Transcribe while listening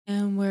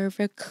And we're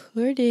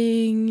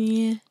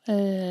recording.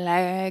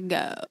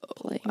 Lego.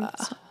 Playing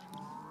song.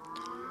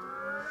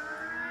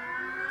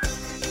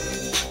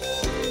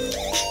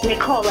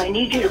 Nicole, I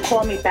need you to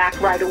call me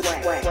back right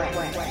away.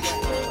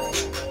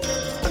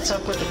 What's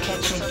up with the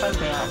Catch Me Fuck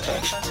Me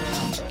outfit?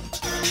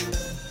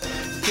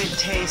 Good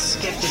taste,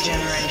 gifted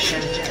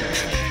generation.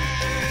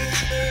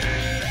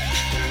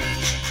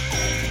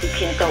 You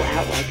can't go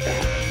out like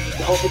that.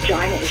 The whole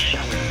vagina is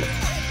showing.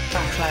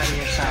 Don't flatter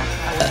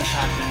yourself. I wasn't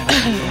talking about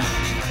you.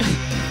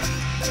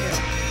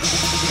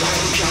 The whole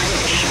vagina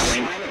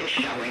is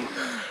showing.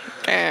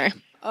 Okay.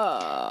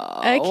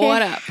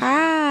 What up?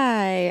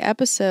 Hi.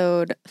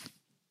 Episode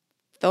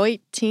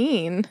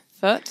 13.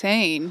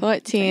 13.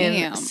 14.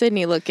 Damn.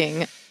 Sydney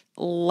looking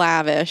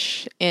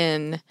lavish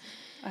in.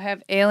 I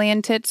have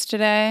alien tits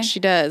today.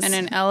 She does. And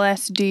an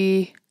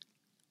LSD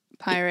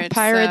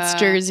Pirates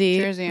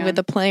jersey on. with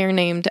a player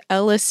named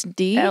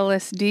LSD.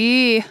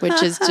 LSD.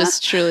 Which is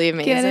just truly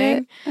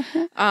amazing.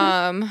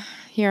 Get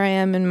Here I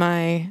am in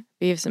my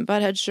Beavis and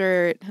Butthead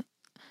shirt.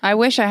 I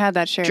wish I had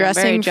that shirt.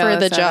 Dressing for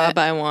the job it.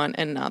 I want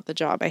and not the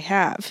job I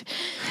have.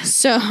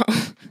 So,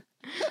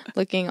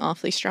 looking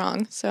awfully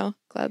strong. So,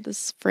 glad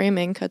this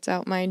framing cuts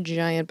out my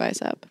giant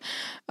bicep.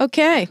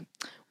 Okay,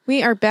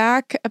 we are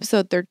back,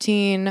 episode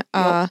 13.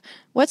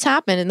 What's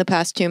happened in the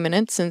past 2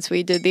 minutes since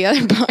we did the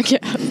other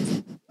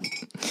podcast?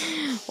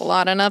 A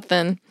lot of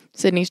nothing.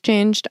 Sydney's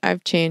changed.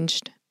 I've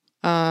changed.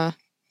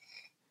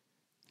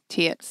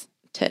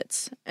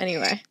 Tits.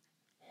 Anyway.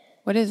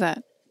 What is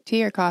that?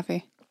 Tea or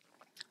coffee?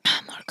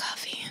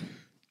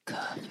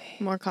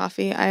 More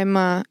coffee. I'm,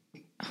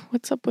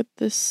 what's up with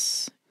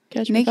this?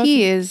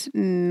 Nikki is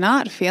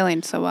not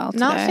feeling so well today.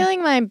 Not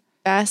feeling my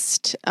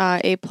best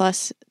A+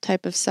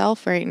 type of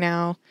self right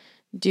now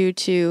due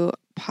to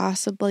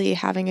possibly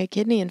having a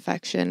kidney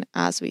infection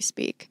as we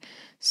speak.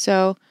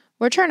 So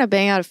we're trying to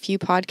bang out a few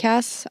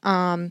podcasts.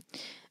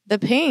 The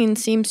pain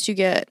seems to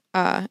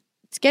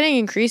it's getting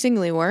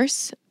increasingly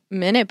worse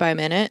minute by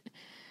minute.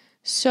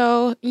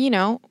 So,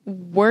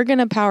 we're going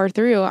to power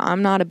through.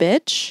 I'm not a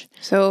bitch.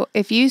 So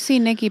if you see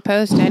Nikki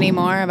post any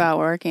more about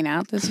working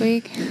out this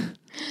week,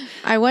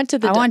 I want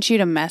you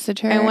to message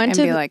her and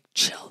be like,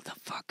 chill the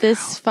fuck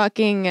this out.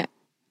 Fucking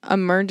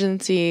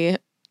emergency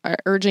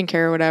urgent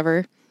care or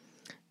whatever.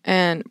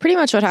 And pretty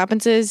much what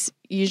happens is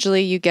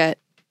usually you get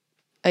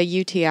a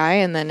UTI,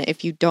 and then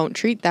if you don't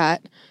treat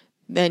that,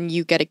 then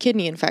you get a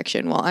kidney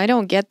infection. Well, I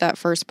don't get that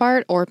first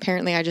part, or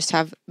apparently I just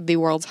have the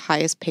world's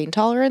highest pain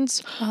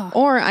tolerance,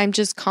 or I'm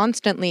just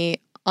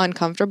constantly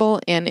uncomfortable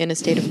and in a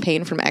state of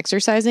pain from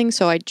exercising,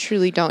 so I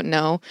truly don't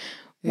know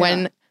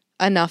when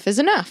enough is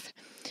enough.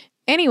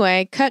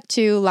 Anyway, cut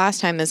to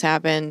last time this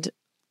happened,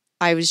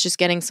 I was just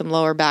getting some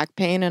lower back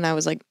pain, and I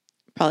was like,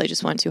 probably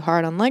just went too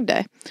hard on leg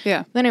day.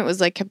 Yeah. Then it was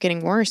like kept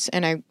getting worse,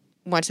 and I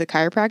went to the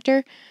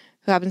chiropractor,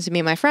 who happens to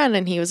be my friend,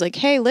 and he was like,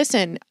 hey,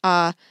 listen,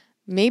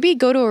 maybe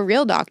go to a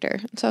real doctor.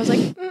 So I was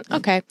like,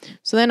 okay.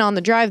 So then on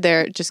the drive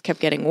there, it just kept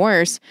getting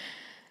worse.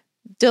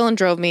 Dylan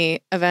drove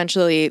me.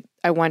 Eventually,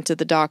 I went to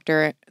the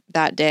doctor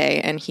that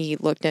day, and he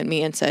looked at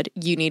me and said,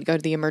 you need to go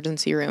to the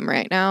emergency room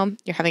right now.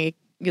 It's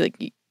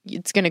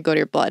going to go to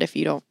your blood if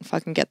you don't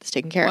fucking get this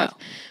taken care of.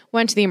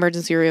 Went to the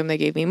emergency room. They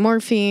gave me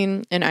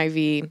morphine, an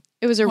IV.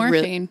 It was a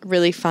really,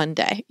 really fun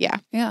day. Yeah.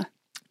 Yeah.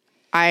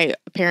 I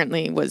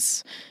apparently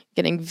was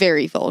getting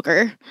very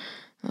vulgar.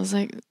 I was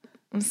like,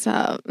 what's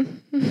up?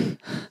 You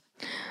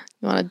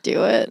want to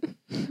do it?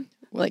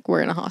 Like,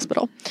 we're in a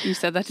hospital. You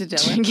said that to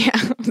Dylan?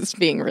 Yeah, it was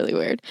being really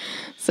weird.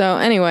 So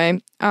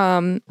anyway,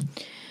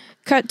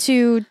 cut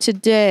to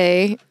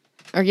today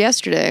or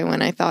yesterday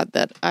when I thought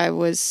that I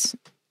was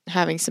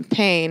having some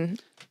pain,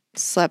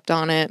 slept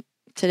on it.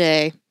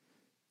 Today,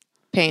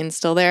 pain's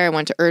still there. I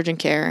went to urgent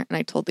care and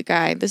I told the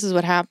guy, this is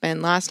what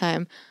happened last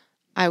time.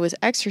 I was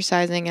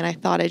exercising and I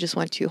thought I just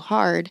went too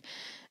hard.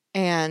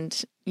 And,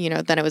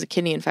 then it was a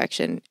kidney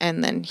infection.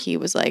 And then he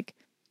was like,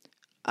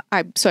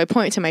 so I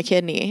pointed to my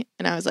kidney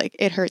and I was like,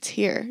 it hurts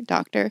here,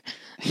 doctor.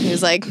 And he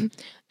was like,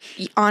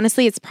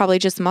 honestly, it's probably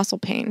just muscle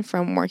pain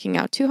from working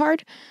out too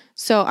hard.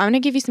 So I'm going to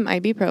give you some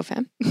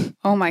ibuprofen.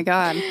 Oh my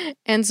God.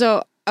 And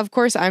so, of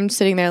course, I'm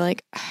sitting there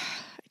like, I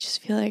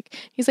just feel like,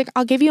 he's like,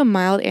 I'll give you a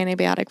mild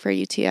antibiotic for a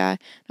UTI. I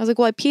was like,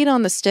 well, I peed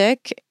on the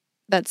stick.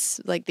 That's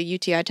like the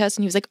UTI test.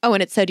 And he was like, oh,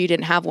 and it said you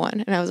didn't have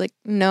one. And I was like,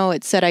 no,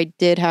 it said I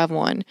did have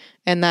one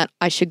and that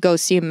I should go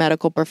see a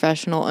medical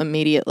professional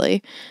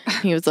immediately.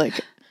 He was like,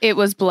 it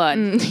was blood.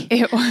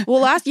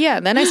 Well,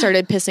 then I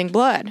started pissing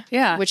blood.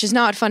 Yeah. Which is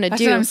not fun to do.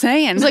 That's what I'm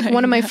saying. It was like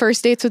one of my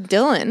first dates with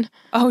Dylan.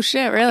 Oh,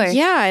 shit, really?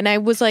 Yeah. And I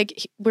was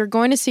like, we're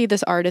going to see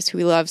this artist who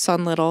we love,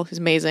 Son Little, who's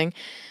amazing.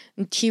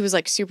 And he was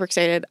like super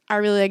excited. I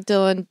really like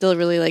Dylan. Dylan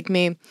really liked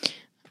me,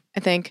 I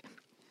think.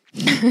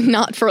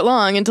 Not for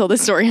long until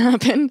this story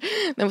happened.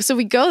 So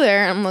we go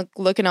there, and I'm like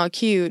looking all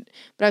cute,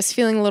 but I was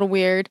feeling a little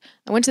weird.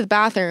 I went to the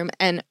bathroom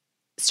and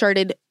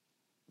started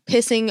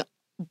pissing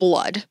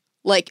blood,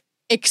 like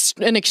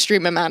an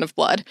extreme amount of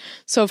blood.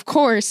 So of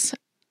course,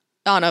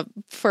 on a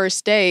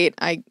first date,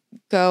 I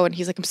go and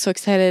he's like, I'm so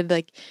excited.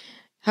 Like,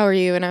 how are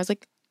you? And I was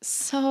like,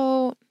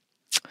 so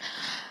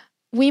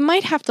we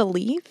might have to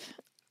leave.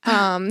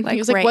 Like he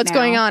was like, right what's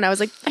going now? on? I was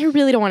like, I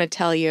really don't want to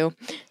tell you.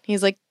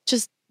 He's like,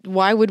 just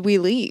why would we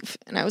leave?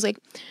 And I was like,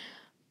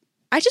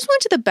 I just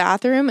went to the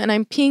bathroom and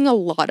I'm peeing a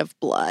lot of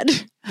blood.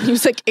 He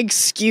was like,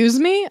 excuse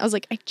me? I was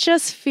like, I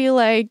just feel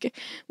like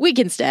we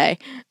can stay.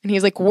 And he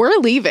was like, we're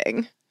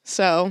leaving.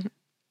 So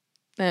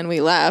then we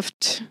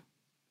left.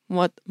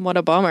 What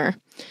a bummer.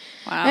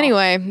 Wow.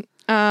 Anyway.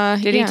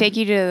 Did he take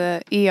you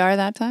to the ER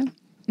that time?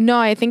 No,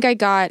 I think I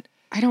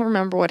don't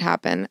remember what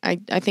happened. I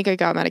think I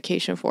got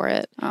medication for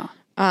it. Oh.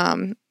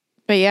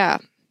 But yeah,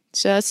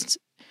 just,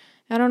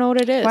 I don't know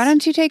what it is. Why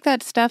don't you take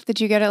that stuff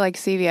that you get at like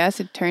CVS?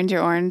 It turns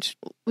your orange.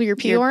 Your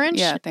pee orange?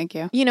 Yeah, thank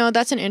you. You know,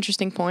 that's an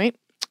interesting point.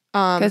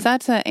 Because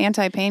that's an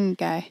anti-pain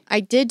guy. I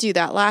did do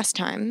that last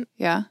time.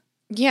 Yeah.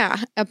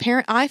 Yeah. I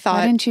thought.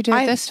 Why didn't you do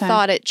it this time? I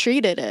thought it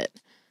treated it.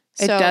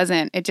 It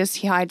doesn't. It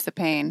just hides the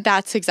pain.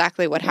 That's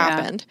exactly what Yeah.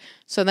 happened.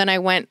 So then I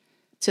went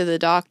to the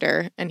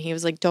doctor and he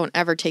was like, don't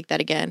ever take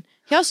that again.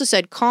 He also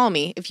said, call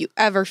me if you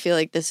ever feel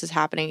like this is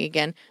happening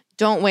again.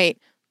 Don't wait.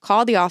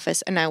 Call the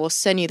office and I will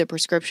send you the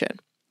prescription.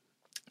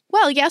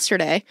 Well,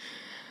 yesterday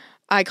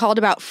I called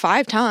about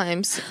 5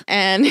 times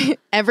and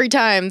every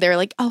time they're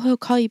like, oh, he'll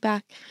call you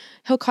back.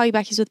 He'll call you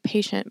back. He's with a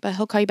patient, but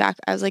he'll call you back.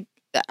 I was like,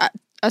 at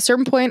a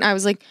certain point, I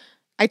was like,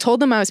 I told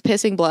them I was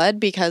pissing blood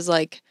because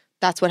like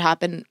that's what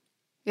happened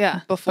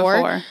before.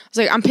 I was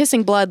like, I'm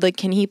pissing blood. Like,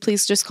 can he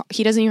please just call?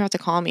 He doesn't even have to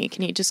call me.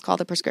 Can he just call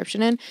the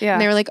prescription in? Yeah.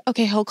 And they were like,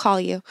 okay, he'll call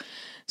you.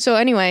 So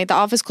anyway, the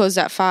office closed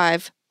at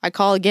 5. I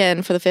call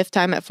again for the 5th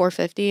time at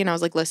 4:50. And I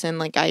was like, listen,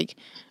 like I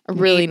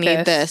really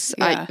need this.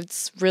 Yeah.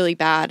 It's really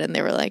bad. And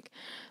they were like,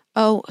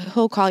 oh,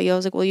 he'll call you. I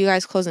was like, well, you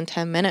guys close in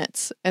 10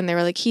 minutes. And they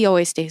were like, he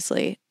always stays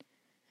late.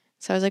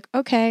 So I was like,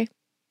 okay.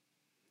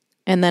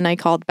 And then I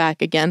called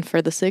back again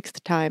for the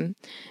 6th time.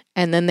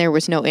 And then there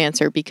was no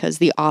answer because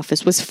the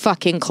office was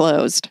fucking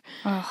closed.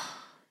 Oh.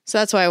 So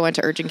that's why I went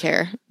to urgent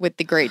care with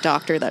the great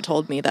doctor that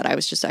told me that I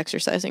was just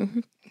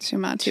exercising Too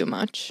much. too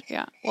much.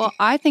 Yeah. Well,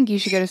 I think you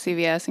should go to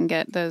CVS and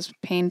get those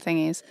pain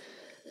thingies.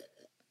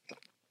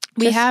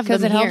 We Just have them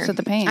 'cause it helps here. with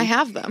the pain. I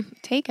have them.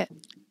 Take it.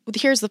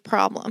 Here's the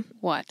problem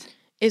What?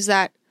 is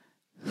that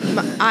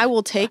I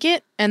will take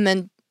it and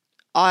then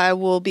I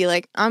will be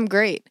like, I'm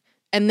great.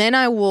 And then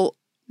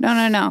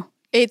No.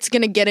 it's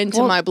going to get into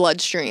Well, my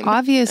bloodstream.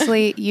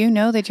 Obviously, you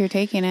know that you're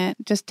taking it.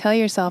 Just tell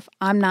yourself,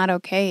 I'm not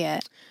okay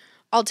yet.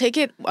 I'll take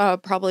it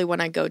probably when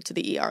I go to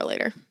the ER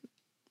later.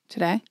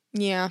 Today?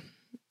 Yeah.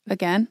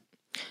 Again?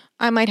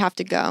 I might have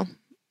to go.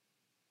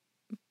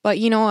 But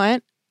you know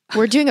what?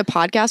 We're doing a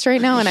podcast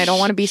right now and I don't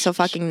want to be so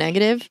fucking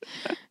negative.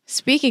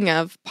 Speaking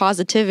of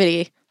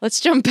positivity, let's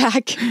jump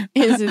back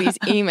into these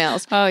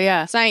emails. Oh,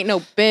 yeah. So I ain't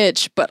no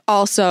bitch, but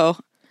also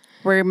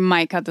We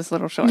might cut this a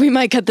little short. we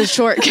might cut this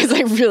short because I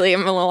really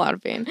am in a little out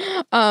of pain.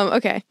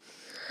 Okay.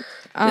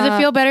 Does it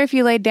feel better if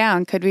you laid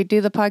down? Could we do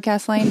the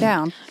podcast laying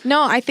down?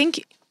 No, I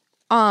think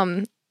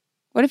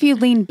What if you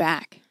lean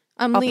back?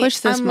 I'll push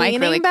this I'm mic leaning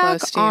really back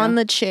close to you. on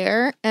the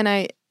chair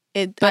and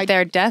But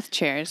they're death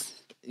chairs.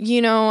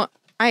 you know,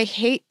 I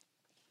hate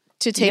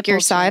to take Nipple your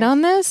side chairs.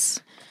 on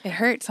this. It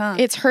hurts, huh?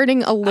 It's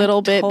hurting a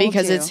little bit told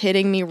because you. it's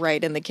hitting me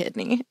right in the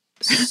kidney.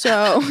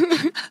 So,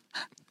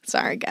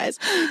 sorry guys.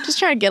 Just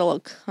trying to get a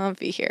little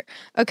comfy here.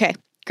 Okay,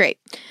 great.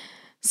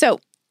 So,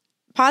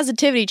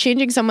 positivity,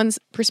 changing someone's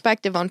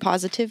perspective on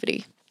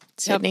positivity.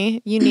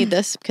 Sydney, you need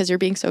this because you're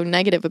being so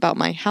negative about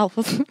my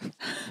health.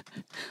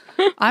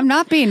 I'm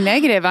not being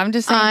negative. I'm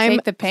just saying I'm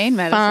take the pain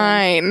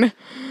medicine. Fine.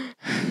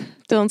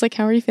 Dylan's like,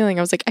 how are you feeling?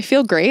 I was like, I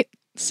feel great.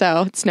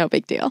 So, it's no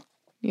big deal.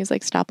 He was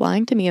like, stop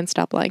lying to me and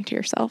stop lying to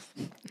yourself.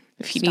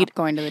 If you Stop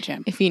going to the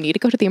gym. If you need to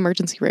go to the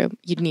emergency room,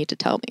 you need to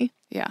tell me.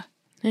 Yeah.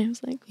 And I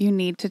was like, You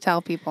need to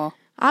tell people.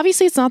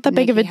 obviously it's not that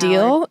big of a Nikki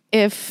deal Howard.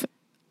 if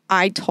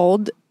I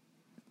told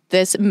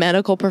this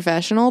medical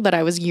professional that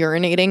I was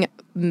urinating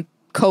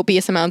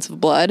copious amounts of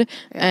blood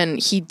and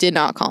he did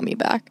not call me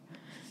back.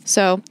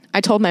 So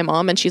I told my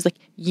mom and she's like,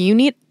 you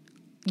need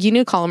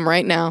to call him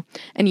right now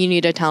and you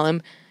need to tell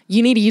him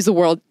you need to use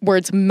the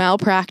words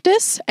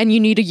malpractice and you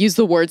need to use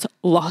the words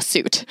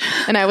lawsuit.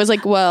 And I was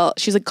like, well,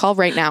 she's like, call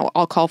right now.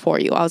 I'll call for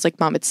you. I was like,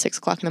 Mom, it's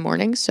 6:00 in the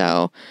morning.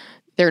 So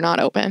they're not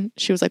open.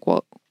 She was like,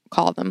 well,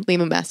 call them, leave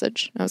a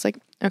message. I was like,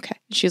 okay.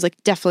 She was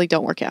like, definitely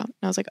don't work out. And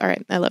I was like, all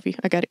right, I love you.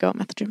 I got to go. I'm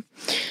at the gym.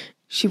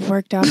 She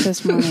worked out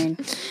this morning.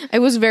 It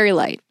was very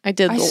light. I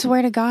did. I the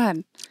swear to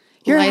God.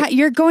 Light-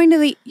 You're going to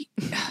the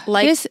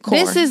light this core.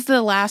 this is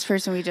the last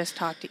person we just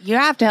talked to. You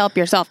have to help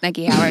yourself,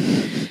 Nikki Howard.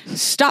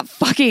 Stop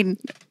fucking.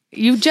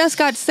 You just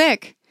got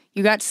sick.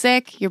 You got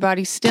sick. Your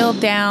body's still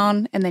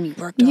down, and then you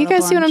worked. You out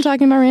guys a see what I'm bunch.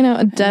 talking about right now?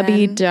 A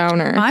Debbie then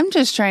Downer. I'm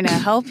just trying to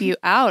help you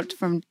out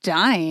from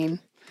dying.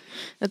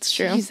 That's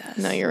true. Jesus.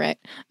 No, you're right.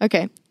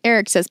 Okay.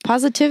 Eric says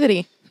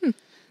positivity.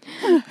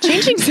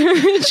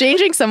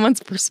 Changing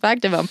someone's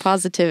perspective on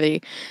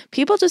positivity.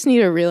 People just need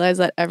to realize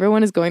that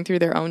everyone is going through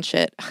their own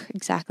shit.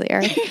 Exactly,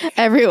 Eric.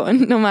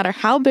 Everyone, no matter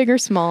how big or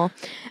small,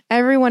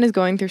 everyone is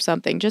going through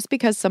something. Just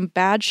because some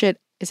bad shit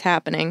is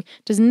happening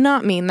does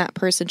not mean that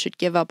person should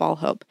give up all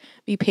hope.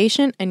 Be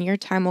patient and your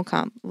time will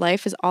come.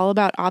 Life is all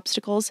about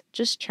obstacles,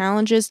 just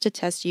challenges to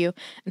test you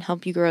and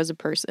help you grow as a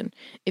person.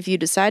 If you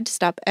decide to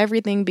stop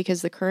everything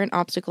because the current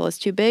obstacle is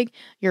too big,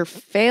 you're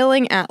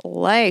failing at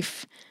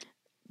life.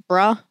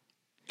 Bruh.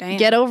 Damn.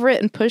 Get over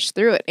it and push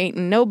through it. Ain't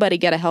nobody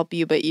gonna help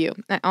you but you.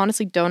 I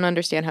honestly don't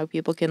understand how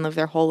people can live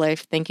their whole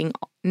life thinking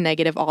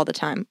negative all the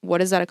time. What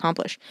does that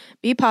accomplish?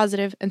 Be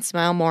positive and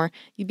smile more.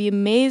 You'd be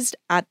amazed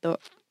at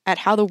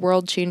how the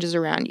world changes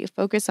around you.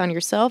 Focus on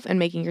yourself and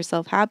making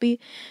yourself happy.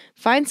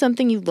 Find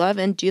something you love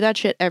and do that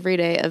shit every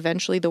day.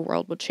 Eventually the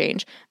world will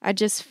change. I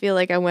just feel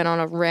like I went on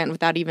a rant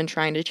without even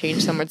trying to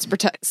change someone's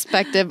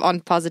perspective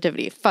on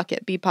positivity. Fuck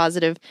it. Be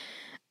positive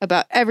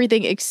about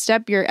everything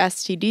except your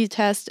STD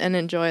test and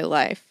enjoy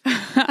life.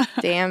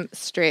 Damn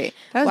straight.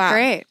 That was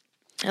great.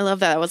 I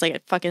love that. That was like a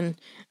fucking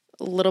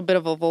little bit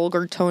of a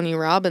vulgar Tony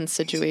Robbins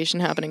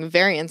situation happening.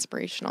 Very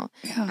inspirational.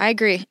 Yeah. I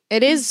agree.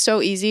 It is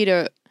so easy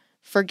to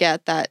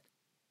forget that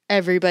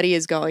everybody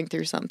is going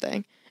through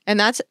something. And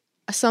that's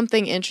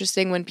something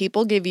interesting when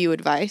people give you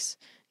advice.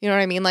 You know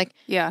what I mean? Like,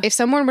 Yeah. if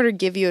someone were to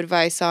give you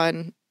advice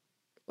on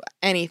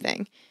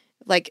anything,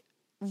 like,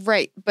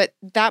 right, but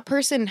that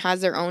person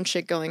has their own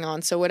shit going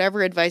on. So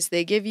whatever advice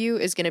they give you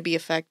is going to be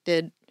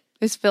affected.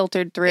 It's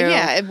filtered through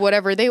Yeah,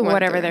 whatever they went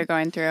whatever through. they're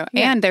going through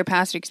Yeah. and their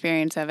past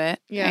experience of it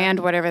Yeah. and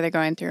whatever they're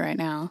going through right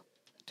now.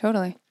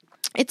 Totally.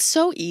 It's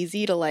so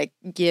easy to like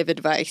give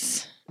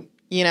advice,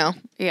 you know?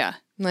 Yeah.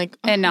 Like,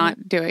 And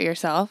not do it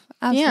yourself.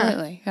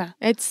 Absolutely. Yeah.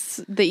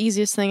 it's the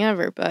easiest thing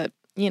ever, but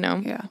you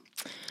know, Yeah.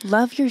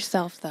 Love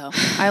yourself though.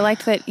 I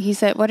liked that he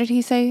said, what did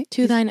he say?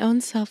 to thine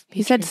own self.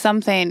 He said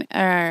something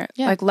Yeah.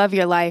 like love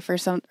your life or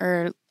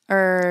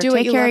or Do what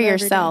take you care love of every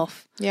day.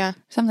 yourself. Yeah.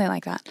 Something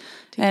like that.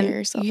 Take And care of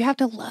yourself. you have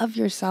to love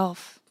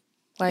yourself.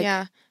 Like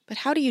yeah. But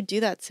how do you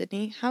do that,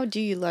 Sydney? How do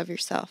you love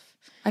yourself?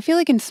 I feel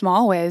like in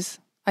small ways.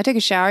 I took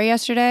a shower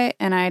yesterday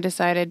and I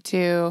decided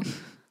to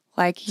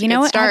like, you a know good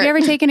what? Have start. you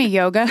ever taken a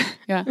yoga?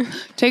 Yeah.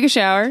 Take a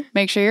shower,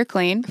 make sure you're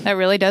clean. That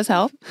really does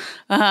help.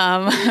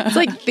 It's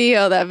like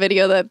Theo, that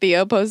video that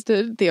Theo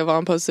posted. Theo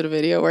Vaughn posted a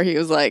video where he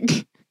was like,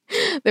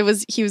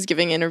 he was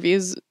giving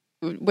interviews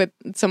with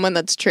someone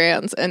that's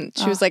trans, and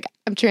she was like,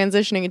 I'm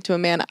transitioning into a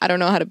man. I don't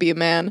know how to be a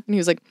man. And he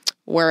was like,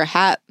 wear a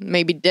hat,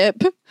 maybe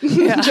dip,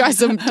 try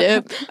some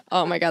dip.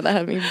 Oh my God, that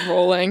had me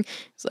rolling.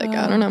 It's like,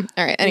 I don't know.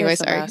 All right. Anyway, was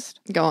the sorry. best.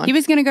 Go on. He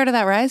was going to go to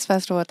that Rise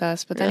Festival with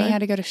us, but then Really? he had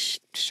to go to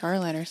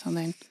Charlotte or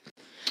something.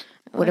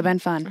 Would have been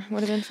fun. Would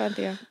have been fun,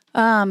 Theo.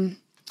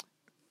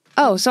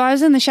 Oh, so I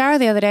was in the shower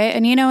the other day,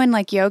 and you know, in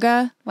like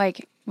yoga,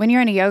 like when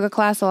you're in a yoga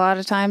class, a lot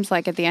of times,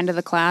 like at the end of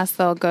the class,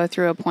 they'll go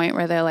through a point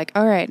where they're like,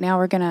 all right, now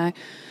we're going to,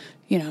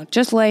 you know,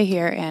 just lay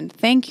here and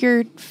thank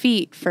your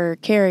feet for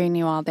carrying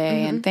you all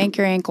day and thank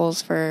your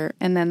ankles for,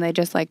 and then they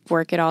just like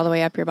work it all the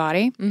way up your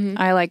body.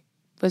 I like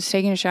was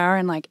taking a shower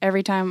and like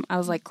every time I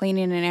was like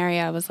cleaning an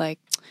area, I was like,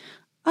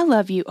 I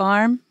love you,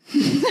 arm.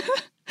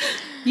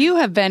 You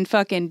have been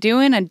fucking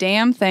doing a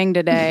damn thing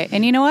today.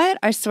 And you know what?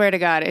 I swear to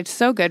God, it's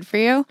so good for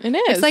you. It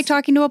is. It's like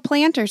talking to a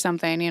plant or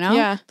something, you know?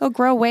 Yeah. They'll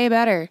grow way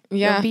better.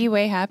 Yeah. They'll be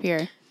way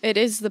happier. It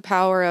is the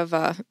power of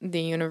the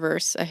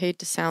universe. I hate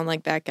to sound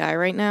like that guy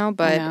right now, I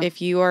but know.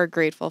 if you are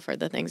grateful for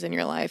the things in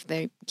your life,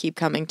 they keep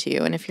coming to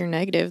you. And if you're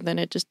negative, then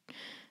it just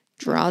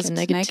draws It's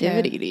negativity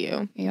negative. to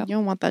you. Yep. You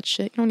don't want that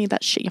shit. You don't need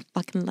that shit in your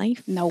fucking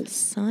life. No.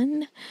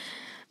 Son.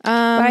 But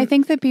I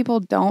think that people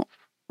don't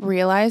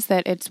realize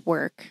that it's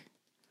work.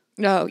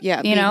 Oh, yeah.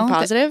 You Being know,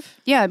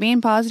 positive. Yeah,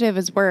 being positive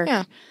is work.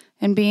 Yeah.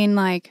 And being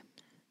like,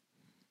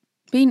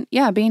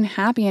 being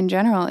happy in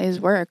general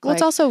is work. Well, like,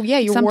 it's also, yeah,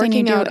 you're something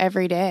working you do out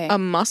every day. a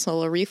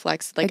muscle, a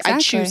reflex. Like, I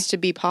Exactly. choose to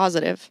be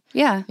positive,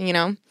 yeah. you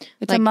know?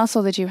 It's like- a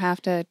muscle that you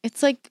have to.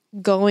 It's like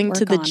going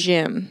to Work the on.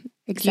 gym.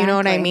 Do you know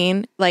what I Exactly.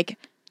 mean? Like,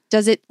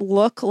 does it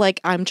look like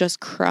I'm just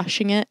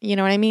crushing it? You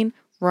know what I mean?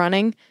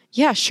 Running.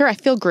 Yeah, sure. I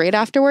feel great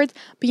afterwards.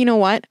 But you know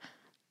what?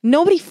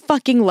 Nobody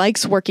fucking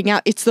likes working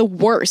out. It's the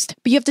worst.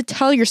 But you have to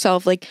tell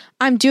yourself, like,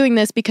 I'm doing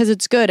this because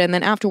it's good. And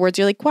then afterwards,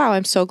 you're like, wow,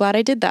 I'm so glad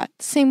I did that.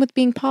 Same with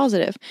being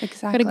positive.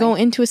 Exactly. Got to go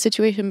into a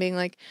situation being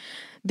like,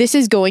 this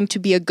is going to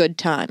be a good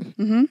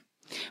time.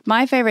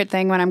 My favorite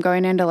thing when I'm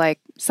going into like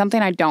something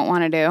I don't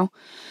want to do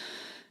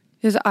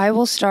is I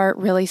will start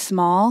really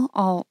small.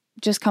 I'll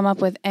just come up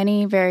with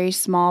any very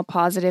small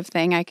positive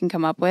thing I can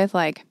come up with.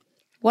 Like,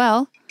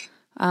 well,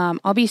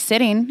 I'll be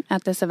sitting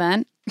at this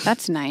event.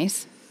 That's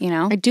nice. You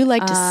know, I do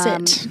like to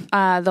sit.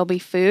 There'll be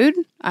food.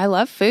 I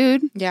love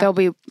food. Yeah.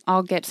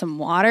 I'll get some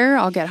water.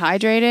 I'll get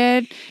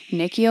hydrated.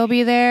 Nikki will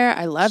be there.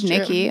 I love It's true.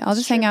 Nikki. I'll It's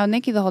just hang out with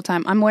Nikki the whole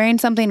time. I'm wearing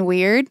something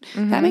weird.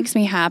 That makes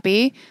me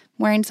happy.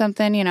 Wearing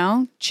something, you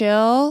know,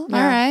 chill.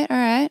 Yeah. All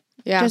right.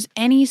 Yeah. Just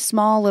any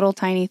small little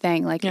tiny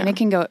thing. Like, and Yeah. it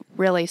can go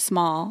really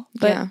small.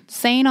 But Yeah.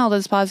 saying all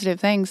those positive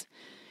things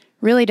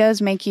really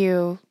does make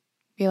you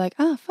be like,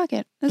 oh, fuck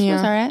it. This Yeah.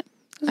 was all right.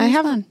 This was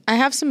fun. I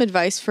have some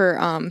advice for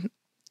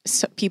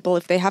people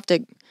if they have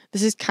to.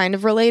 This is kind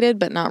of related,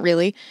 but not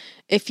really.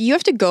 If you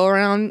have to go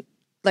around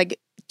like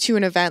to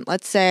an event,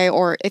 let's say,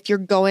 or if you're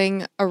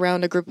going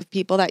around a group of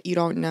people that you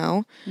don't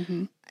know,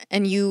 Mhm.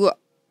 and you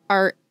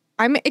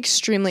I'm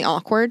extremely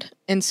awkward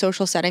in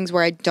social settings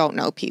where I don't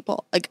know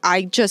people. Like,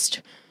 I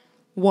just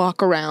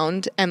walk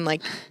around and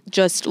like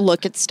just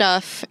look at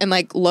stuff and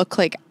like look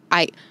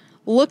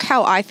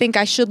how I think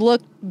I should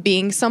look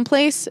being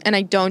someplace, and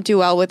I don't do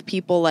well with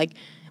people like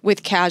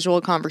with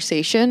casual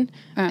conversation.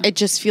 It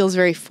just feels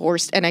very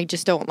forced and I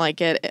just don't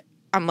like it.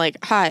 I'm like,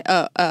 hi,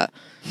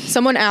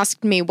 someone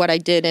asked me what I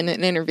did in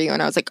an interview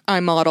and I was like, I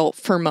model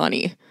for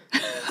money.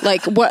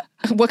 Like, what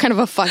kind of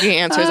a fucking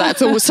answer is that?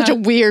 So it was such a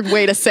weird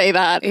way to say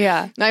that.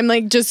 Yeah. I'm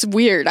like, just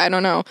weird. I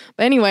don't know.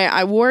 But anyway,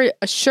 I wore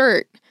a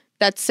shirt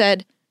that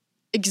said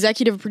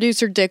executive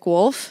producer Dick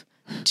Wolf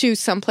to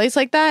someplace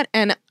like that.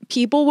 And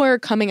people were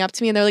coming up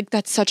to me and they're like,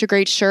 that's such a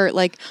great shirt.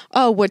 Like,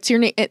 oh, what's your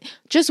name?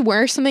 Just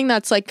wear something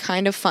that's like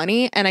kind of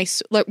funny. And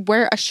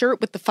wear a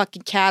shirt with the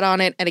fucking cat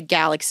on it and a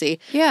galaxy.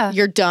 Yeah.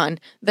 You're done.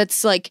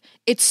 That's like,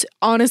 it's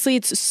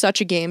such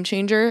a game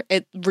changer.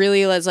 It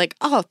really was like,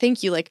 oh,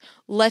 thank you. Like,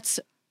 let's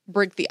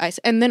break the ice.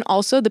 And then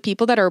also the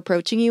people that are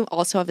approaching you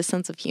also have a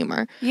sense of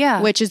humor.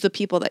 Yeah. Which is the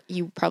people that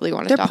you probably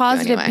want to They're talk to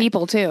positive anyway.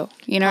 people too.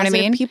 You know what I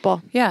Positive mean?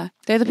 people. Yeah.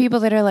 They're the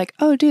people that are like,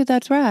 oh, dude,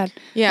 that's rad.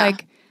 Yeah.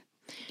 Like,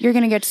 you're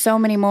going to get so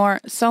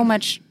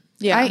much.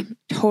 Yeah. I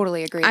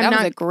totally agree. That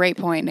was a great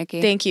point,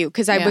 Nikki. Thank you.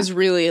 Because I was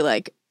really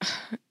like,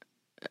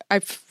 I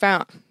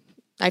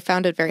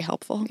found it very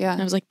helpful. Yeah.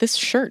 And I was like, this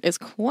shirt is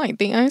quite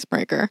the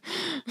icebreaker.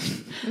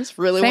 This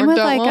really Same worked with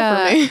out like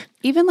well for me.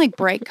 even like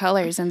bright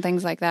colors and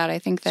things like that. I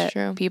think that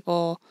true.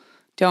 people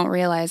don't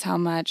realize how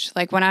much,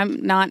 like when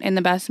I'm not in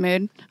the best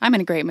mood, I'm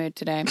in a great mood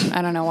today.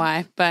 I don't know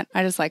why, but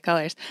I just like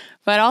colors.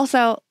 But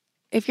also,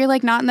 if you're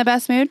like not in the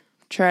best mood,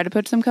 try to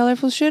put some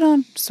colorful shit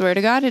on. Swear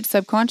to God, it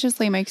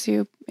subconsciously makes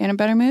you in a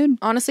better mood.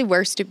 Honestly,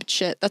 wear stupid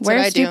shit. That's Wear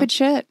what I do. stupid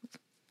shit.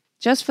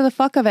 Just for the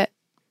fuck of it.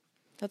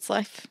 That's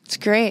life. It's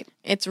great.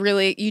 It's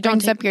really, you don't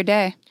Brings take, up your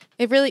day.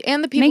 it really,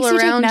 and the people Makes you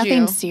take around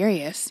nothing you.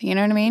 serious. You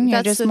know what I mean? You're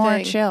That's just the more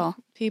thing. chill.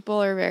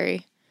 People are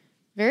very,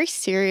 very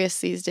serious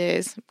these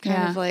days.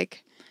 Kind of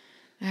like,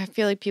 I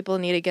feel like people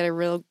need to get a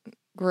real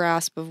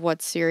grasp of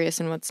what's serious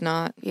and what's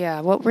not.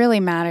 Yeah. What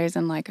really matters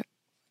and like,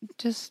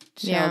 just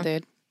chill,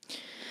 dude.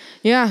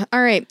 Yeah.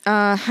 All right.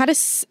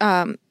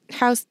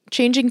 How's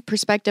changing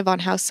perspective on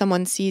how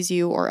someone sees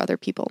you or other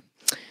people?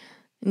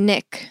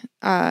 Nick,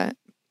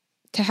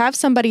 to have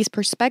somebody's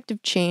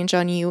perspective change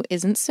on you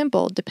isn't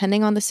simple.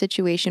 Depending on the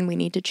situation, we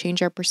need to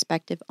change our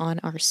perspective on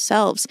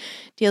ourselves.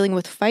 Dealing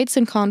with fights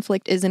and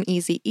conflict isn't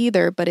easy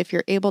either, but if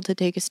you're able to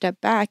take a step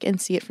back and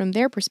see it from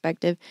their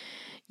perspective,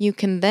 you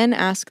can then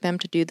ask them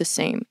to do the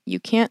same. You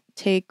can't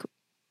take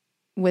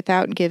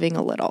without giving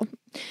a little.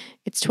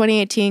 It's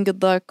 2018.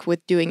 Good luck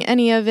with doing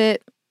any of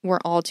it.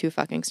 We're all too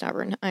fucking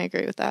stubborn. I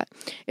agree with that.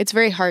 It's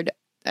very hard.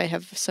 I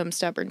have some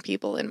stubborn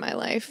people in my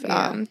life.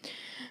 Yeah.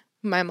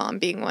 My mom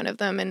being one of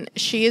them. And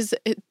she is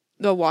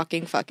the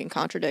walking fucking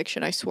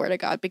contradiction, I swear to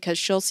God, because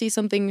she'll see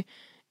something.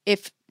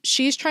 If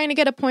she's trying to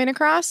get a point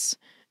across,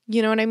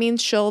 you know what I mean?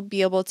 She'll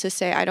be able to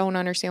say, I don't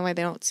understand why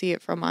they don't see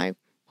it from my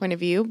point of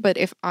view. But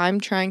if I'm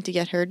trying to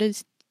get her to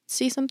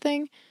see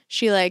something,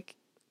 she like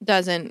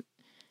doesn't.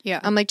 Yeah.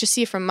 I'm like, just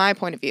see it from my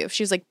point of view.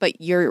 She's like, but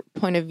your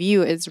point of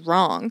view is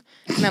wrong.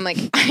 And I'm like,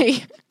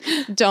 I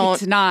don't.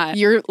 It's not.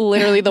 You're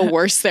literally the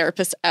worst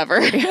therapist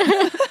ever.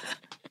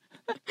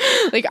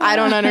 Like, I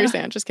don't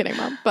understand. Just kidding,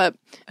 Mom. But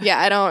yeah,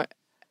 I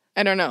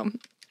don't know.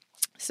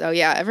 So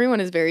yeah, everyone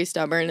is very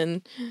stubborn.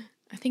 And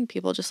I think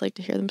people just like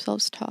to hear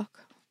themselves talk.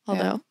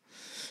 Although,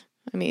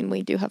 I mean,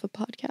 we do have a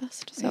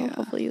podcast. So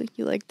hopefully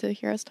you like to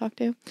hear us talk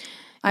too.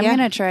 I'm going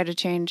to try to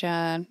change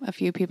a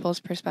few people's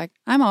perspective.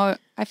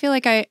 I feel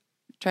like I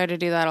try to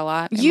do that a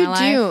lot in my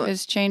life,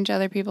 is change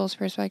other people's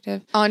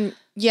perspective. But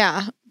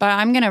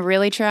I'm going to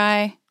really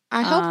try.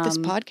 I hope this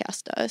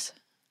podcast does.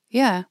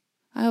 Yeah,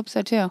 I hope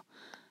so too.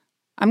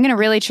 I'm going to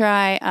really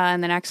try in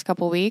the next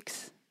couple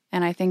weeks.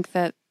 And I think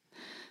that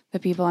the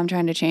people I'm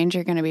trying to change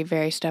are going to be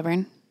very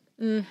stubborn.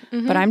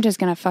 Mm-hmm. But I'm just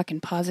going to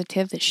fucking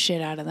positive the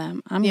shit out of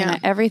them. I'm going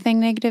to, everything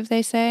negative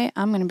they say,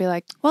 I'm going to be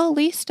like, well, at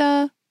least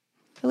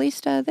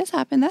this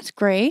happened. That's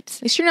great.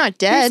 At least you're not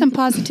There's dead. some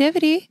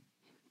positivity,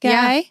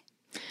 guy. Yeah.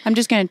 I'm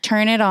just going to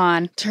turn it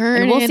on.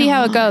 And we'll see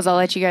how it goes. I'll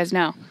let you guys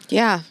know.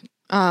 Yeah.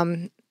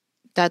 I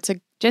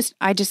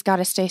just got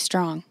to stay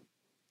strong.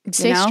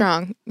 Stay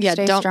strong. Yeah,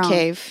 Stay don't strong.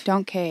 cave.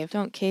 Don't cave.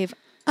 Don't cave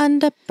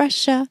under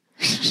pressure.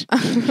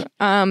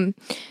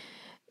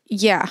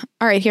 Yeah.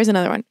 All right, here's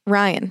another one.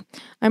 Ryan,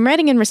 I'm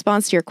writing in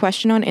response to your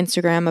question on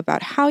Instagram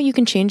about how you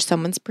can change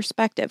someone's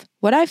perspective.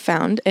 What I've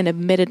found, and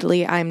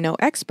admittedly I'm no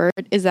expert,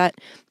 is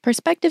that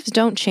perspectives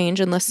don't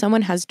change unless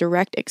someone has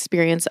direct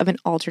experience of an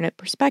alternate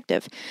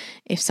perspective.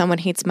 If someone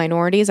hates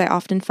minorities, I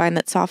often find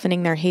that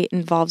softening their hate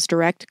involves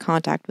direct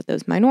contact with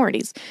those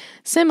minorities.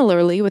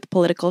 Similarly, with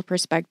political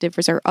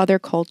perspectives or other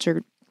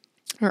cultures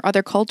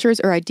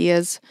or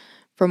ideas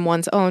from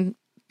one's own,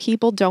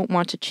 people don't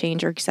want to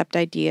change or accept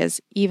ideas,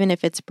 even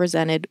if it's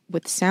presented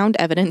with sound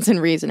evidence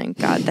and reasoning.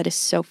 God, that is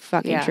so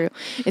fucking true.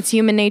 It's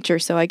human nature.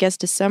 So I guess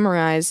to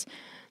summarize,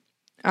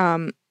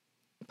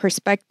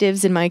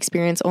 perspectives, in my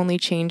experience, only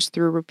change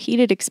through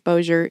repeated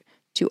exposure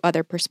to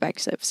other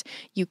perspectives.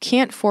 You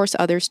can't force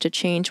others to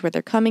change where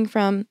they're coming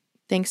from.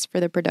 Thanks for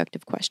the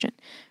productive question,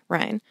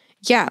 Ryan.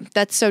 Yeah,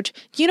 that's so.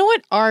 You know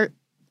what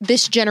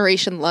this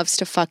generation loves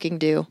to fucking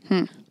do?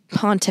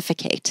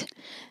 Pontificate.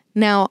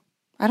 Now,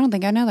 I don't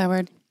think I know that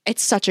word.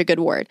 it's such a good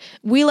word.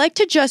 We like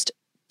to just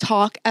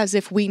talk as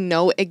if we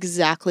know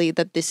exactly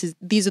that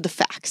these are the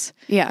facts.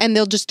 Yeah. And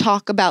they'll just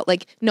talk about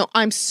like, no,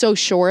 I'm so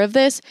sure of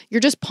this. You're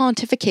just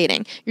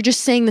pontificating. You're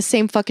just saying the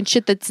same fucking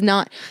shit that's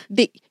not,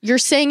 you're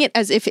saying it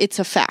as if it's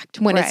a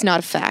fact when it's Right. not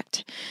a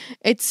fact.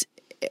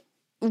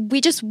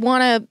 We just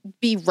want to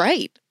be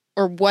right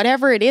or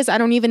whatever it is. I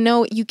don't even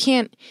know. You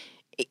can't,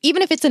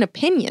 even if it's an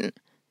opinion,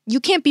 you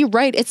can't be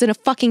right. It's in a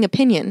fucking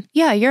opinion.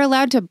 Yeah, you're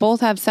allowed to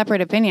both have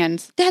separate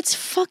opinions. That's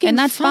fucking And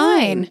that's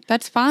fine.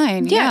 That's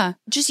fine. Yeah.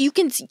 Just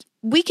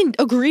we can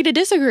agree to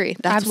disagree.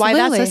 That's why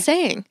that's a Absolutely.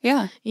 saying,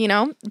 Yeah. you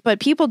know? But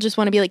people just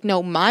want to be like,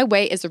 no, my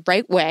way is the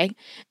right way.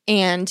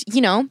 And,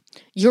 you know,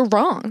 you're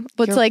wrong.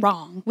 But You're it's like,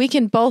 wrong. we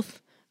can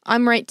both,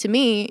 I'm right to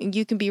me and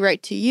you can be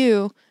right to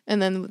you.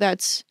 And then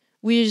let's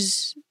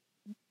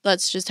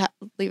just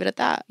leave it at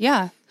that.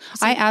 Yeah.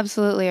 I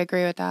absolutely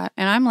agree with that.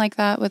 And I'm like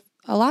that with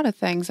a lot of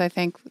things, I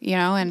think, you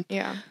know, and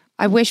Yeah.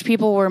 I wish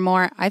people were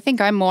more, I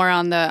think I'm more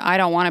on the, I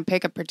don't want to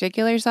pick a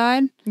particular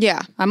side.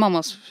 Yeah. I'm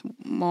almost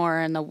more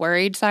in the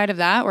worried side of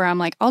that where I'm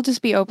like, I'll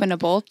just be open to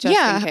both just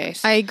in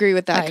case. I agree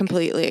with that Like,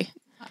 completely.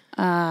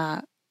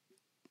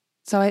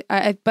 So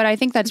but I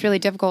think that's really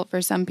difficult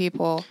for some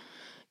people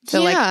to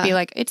Yeah. like be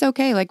like, it's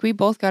okay. Like we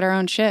both got our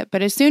own shit.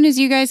 But as soon as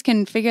you guys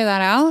can figure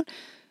that out,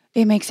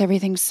 it makes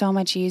everything so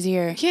much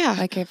easier. Yeah.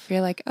 Like if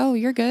you're like, oh,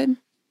 you're good.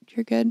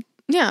 You're good.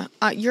 Yeah.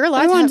 You're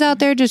allowed Everyone's to have, out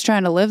there just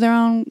trying to live their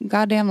own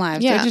goddamn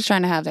lives. Yeah. They're just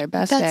trying to have their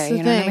best That's day. the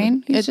You know what I thing.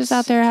 mean? He's just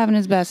out there having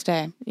his best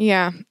day.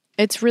 Yeah.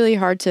 It's really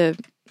hard to,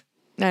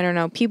 I don't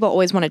know. People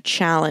always want to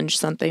challenge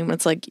something.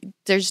 It's like,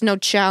 there's no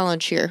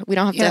challenge here. We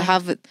don't have Yeah. to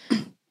have it.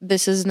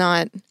 This is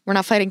not, we're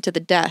not fighting to the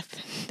death.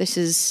 This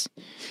is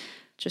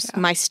just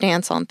my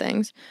stance on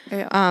things.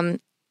 Yeah.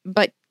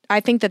 But I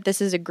think that this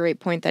is a great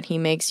point that he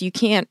makes. You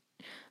can't,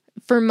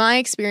 for my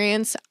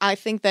experience, I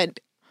think that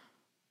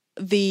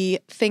the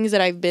things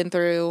that I've been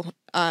through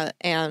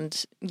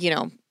and, you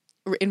know,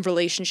 in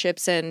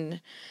relationships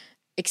and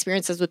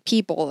experiences with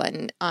people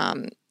and,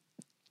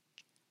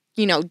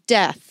 you know,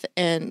 death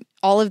and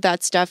all of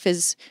that stuff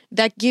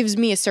that gives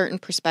me a certain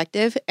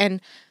perspective. And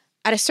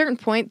at a certain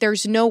point,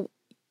 there's no,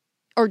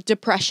 or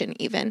depression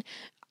even.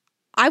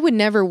 I would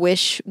never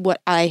wish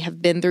what I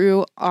have been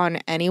through on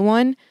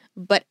anyone.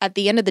 But at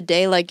the end of the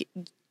day, like,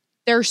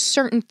 there are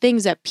certain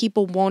things that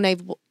people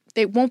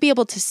they won't be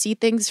able to see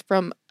things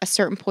from a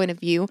certain point of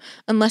view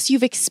unless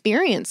you've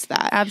experienced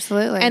that.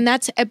 Absolutely. And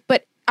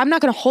but I'm not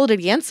going to hold it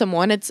against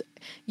someone.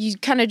 You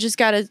kind of just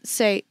got to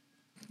say,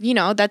 you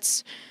know,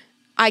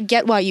 I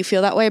get why you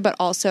feel that way, but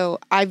also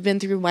I've been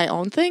through my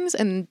own things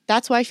and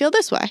that's why I feel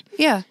this way.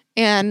 yeah.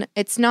 And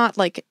it's not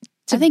like,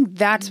 I think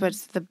that's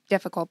what's the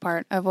difficult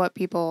part of what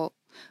people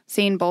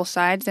seeing both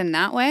sides in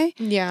that way.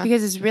 Yeah.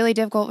 Because it's really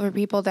difficult for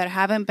people that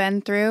haven't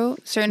been through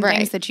certain Right.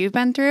 things that you've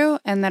been through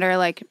and that are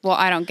like, well,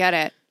 I don't get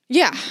it.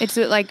 yeah. It's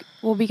like,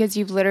 well, because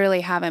you've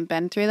literally haven't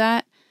been through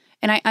that.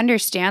 And I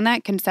understand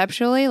that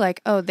conceptually,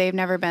 like, oh, they've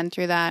never been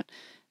through that.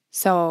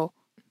 So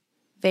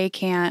they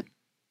can't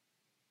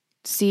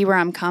see where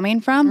I'm coming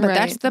from. But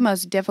that's Right. the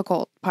most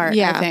difficult part,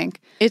 Yeah. I think.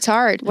 It's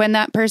hard. When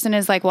that person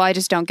is like, well, I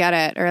just don't get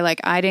it. Or like,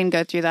 I didn't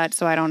go through that,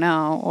 so I don't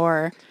know.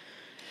 Or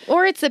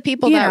Or it's the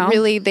people You that know.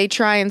 really, they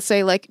try and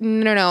say like,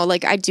 no,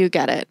 like I do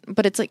get it.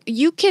 But it's like,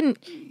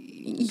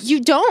 you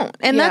don't.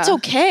 And that's Yeah.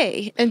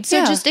 okay. And so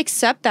Yeah. just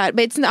accept that.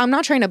 But I'm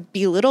not trying to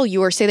belittle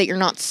you or say that you're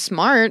not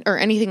smart or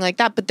anything like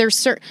that. But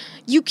there's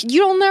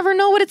you'll never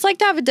know what it's like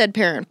to have a dead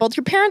parent. Both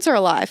your parents are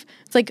alive.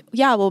 It's like,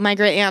 yeah, well, my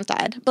great aunt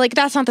died. But like,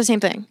 that's not the same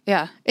thing.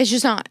 yeah. It's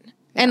just not.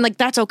 And like,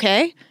 that's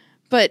okay.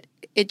 But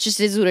it just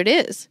is what it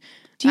is.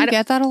 Do you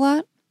get that a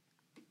lot?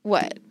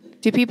 What?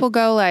 Do people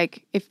go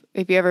like, if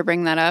you ever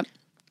bring that up,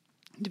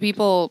 do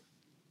people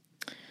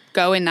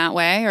go in that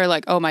way or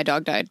like, oh, my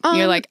dog died? And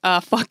you're like,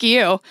 fuck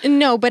you.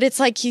 No, but it's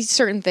like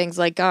certain things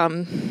like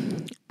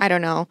I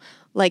don't know,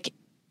 like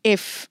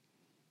if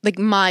like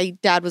my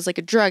dad was like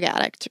a drug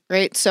addict,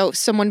 right? So if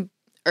someone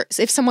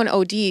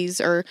ODs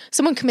or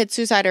someone commits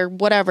suicide or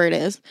whatever it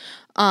is,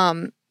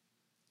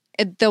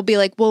 they'll be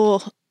like,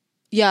 well,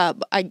 yeah,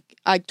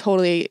 I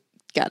totally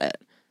get it,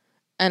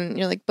 and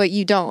you're like, but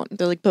you don't.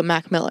 They're like, but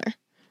Mac Miller.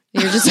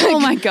 And you're just like, Oh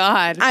my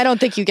God. I don't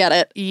think you get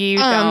it. You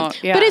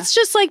don't. Yeah. But it's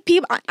just like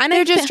people. And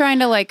they're just trying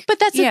to like, But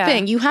that's yeah. the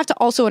thing. You have to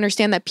also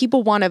understand that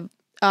people want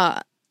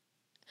to,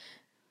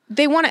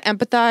 they want to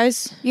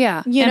empathize.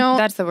 Yeah. You know,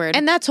 that's the word.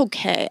 and that's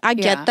okay. I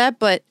Yeah. get that,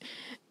 but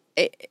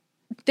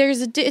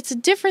it's a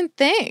different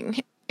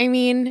thing. I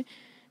mean,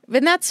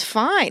 and that's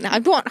fine. I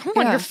don't want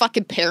Yeah. your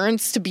fucking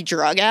parents to be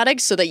drug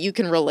addicts so that you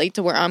can relate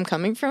to where I'm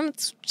coming from.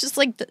 It's just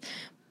like,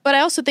 but I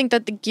also think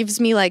that it gives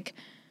me like,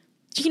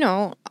 you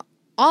know,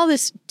 all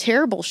this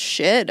terrible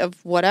shit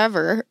of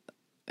whatever,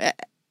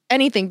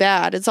 anything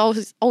bad. It's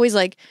always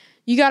like,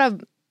 you gotta,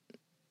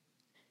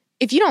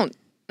 if you don't,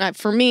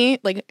 for me,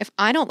 like if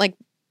I don't like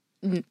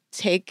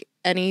take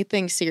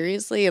anything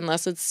seriously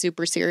unless it's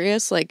super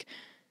serious, like,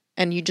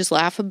 and you just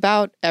laugh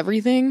about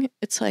everything,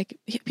 it's like,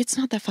 it's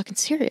not that fucking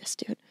serious,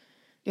 dude.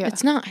 Yeah.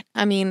 It's not.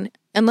 I mean,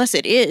 unless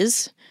it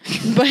is,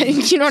 but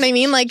you know what I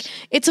mean? Like,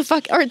 it's a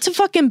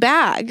fucking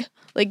bag.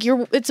 Like,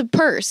 it's a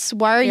purse.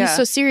 Why are you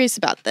so serious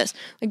about this?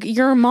 Like,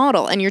 you're a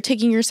model and you're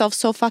taking yourself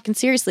so fucking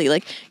seriously.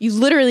 Like, you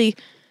literally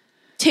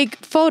take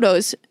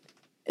photos.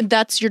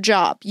 That's your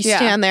job. You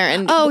stand there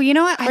and you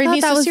know what? I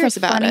thought that was serious the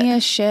about it.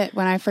 funniest shit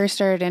when I first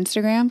started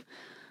Instagram.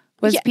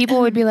 Was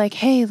people would be like,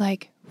 "Hey,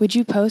 like, would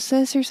you post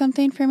this or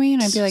something for me?"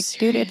 And I'd be like,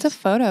 "Dude, it's a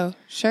photo.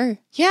 Sure."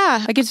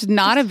 Yeah. Like, it's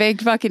not a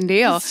big fucking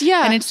deal.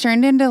 And it's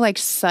turned into like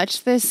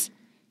such this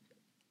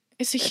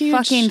It's a huge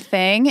fucking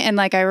thing. And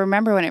like, I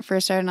remember when it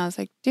first started and I was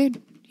like,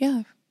 dude,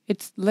 yeah,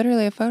 it's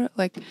literally a photo.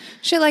 Like,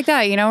 shit like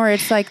that, you know, where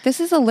it's like,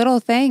 this is a little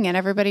thing and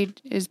everybody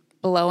is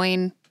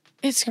blowing.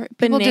 It's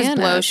People bananas. just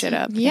blow shit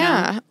up. you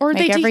know? Or Make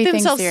they take everything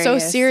themselves so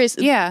serious.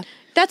 Yeah.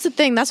 That's the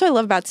thing. That's what I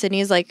love about Sydney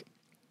is like,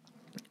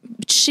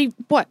 she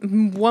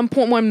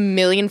 1.1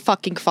 million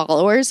fucking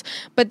followers,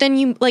 but then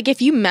you like,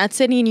 if you met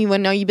Sydney and you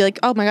would know, you'd be like,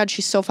 oh my god,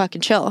 she's so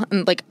fucking chill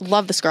and like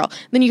love this girl.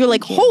 Then you're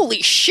like,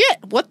 holy shit,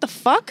 what the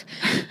fuck?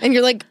 And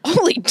you're like,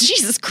 holy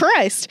Jesus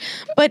Christ.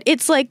 But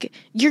it's like,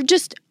 you're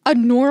just a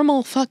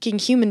normal fucking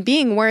human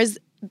being, whereas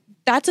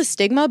that's a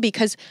stigma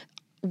because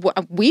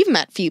we've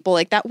met people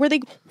like that where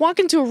they walk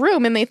into a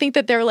room and they think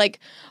that they're like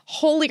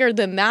holier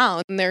than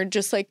thou, and they're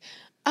just like,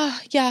 oh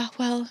yeah,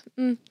 well,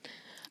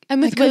 I'm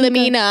with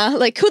Wilhelmina.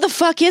 Like, who the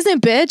fuck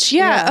isn't, bitch?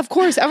 Yeah, of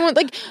course. Everyone,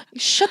 like,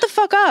 shut the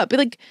fuck up.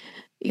 Like,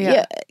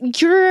 yeah,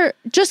 you're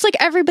just like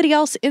everybody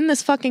else in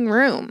this fucking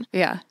room.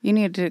 Yeah. You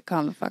need to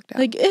calm the fuck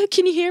down. Like,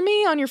 can you hear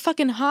me on your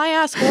fucking high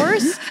ass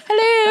horse?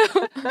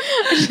 Hello.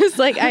 Just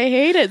like, I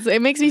hate it.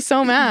 It makes me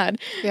so mad.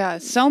 Yeah.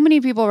 So many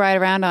people ride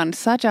around on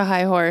such a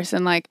high horse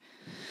and like,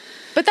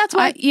 but that's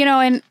why, you know,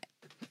 and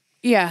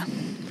yeah.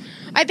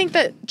 I think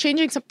that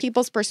changing some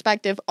people's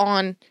perspective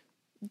on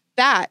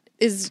that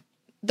is,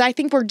 I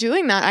think we're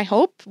doing that, I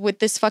hope, with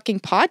this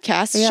fucking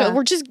podcast. Yeah. So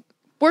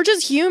we're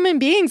just human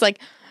beings. Like,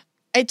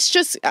 it's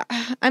just,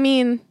 I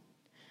mean,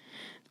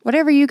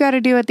 whatever you got to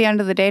do at the end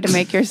of the day to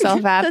make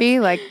yourself happy,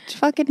 like,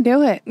 fucking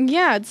do it.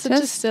 yeah, it's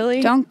such a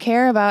silly. Don't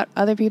care about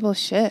other people's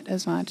shit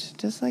as much.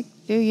 Just like,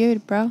 do you,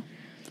 bro.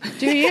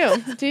 Do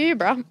you,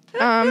 bro?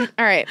 All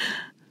right.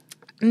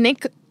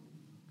 Nick,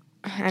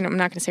 I'm not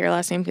going to say her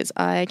last name because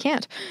I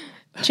can't.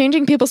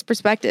 Changing people's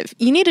perspective.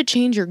 You need to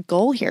change your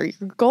goal here.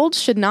 Your goal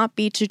should not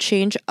be to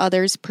change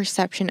others'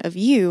 perception of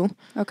you.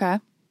 Okay.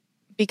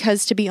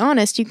 Because to be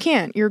honest, you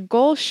can't. Your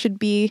goal should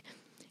be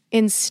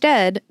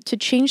instead to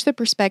change the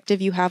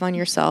perspective you have on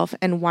yourself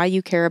and why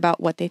you care about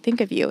what they think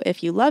of you.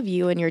 If you love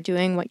you and you're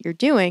doing what you're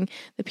doing,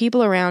 the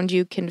people around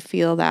you can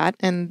feel that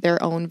and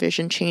their own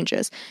vision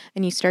changes.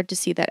 And you start to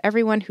see that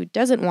everyone who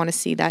doesn't want to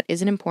see that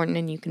isn't important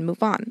and you can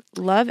move on.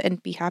 Love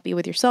and be happy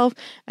with yourself,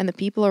 and the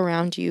people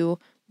around you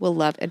will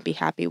love and be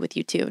happy with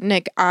you too.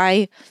 Nick,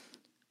 I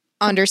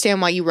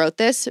understand why you wrote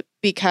this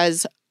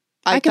because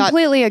I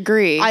completely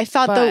agree. I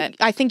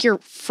think your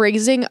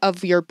phrasing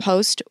of your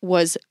post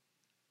was,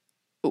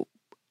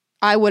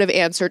 I would have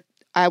answered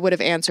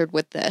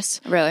with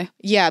this. Really?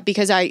 Yeah,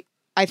 because I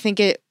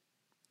think it,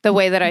 the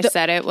way that I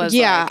said it was,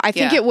 yeah, like, I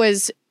think it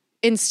was,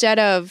 instead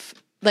of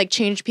like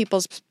change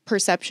people's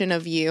perception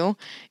of you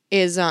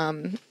is,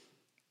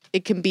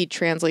 it can be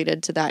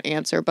translated to that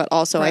answer, but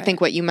also I think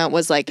what you meant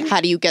was like,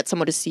 how do you get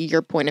someone to see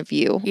your point of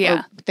view? Yeah,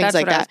 or things that's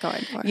like what that. I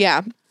was going for.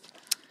 Yeah.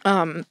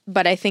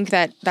 But I think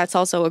that that's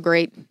also a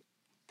great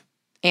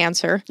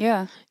answer.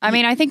 Yeah. I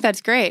mean, I think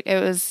that's great.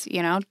 It was,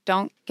 you know,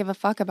 don't give a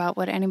fuck about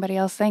what anybody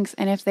else thinks.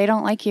 And if they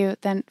don't like you,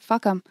 then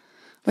fuck them,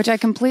 which I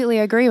completely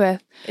agree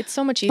with. It's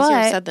so much easier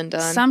said than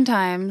done.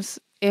 Sometimes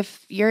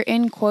if you're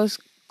in close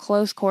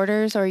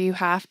quarters or you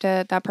have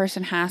to, that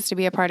person has to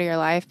be a part of your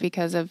life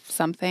because of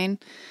something.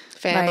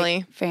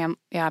 Family. Like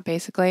yeah,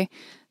 basically.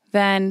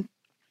 Then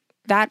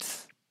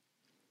that's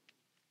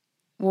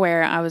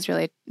where I was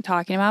really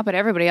talking about. But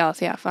everybody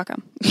else, yeah, fuck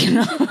them. You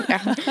know?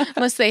 Yeah.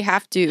 Unless they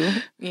have to,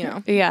 you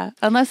know. Yeah.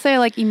 Unless they're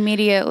like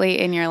immediately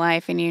in your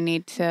life and you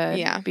need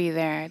to be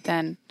there,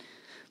 then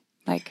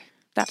like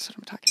that's what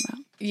I'm talking about.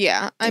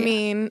 Yeah. I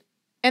mean,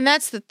 and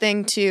that's the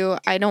thing too.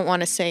 I don't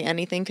want to say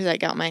anything because I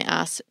got my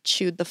ass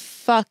chewed the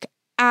fuck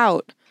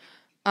out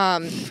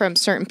from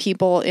certain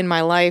people in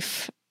my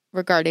life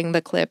regarding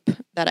the clip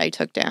that I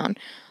took down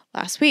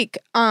last week.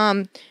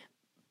 You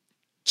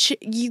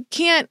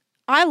can't,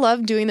 I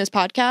love doing this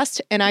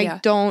podcast and I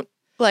don't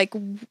like,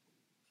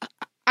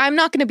 I'm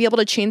not going to be able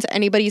to change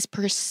anybody's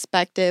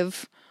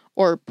perspective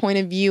or point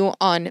of view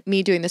on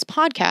me doing this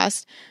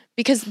podcast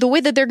because the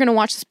way that they're going to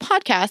watch this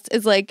podcast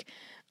is like,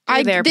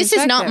 this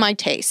is not my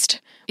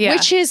taste,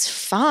 which is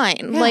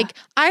fine. Yeah. Like,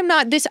 I'm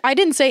not this, I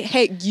didn't say,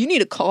 hey, you need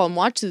to call and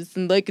watch this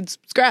and like and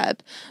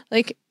subscribe.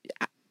 Like,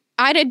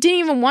 I didn't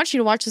even want you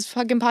to watch this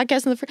fucking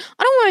podcast in the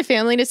I don't want my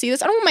family to see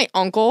this. I don't want my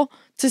uncle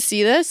to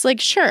see this.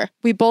 Like, sure,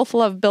 we both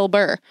love Bill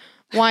Burr.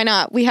 Why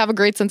not? We have a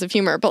great sense of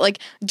humor. But like,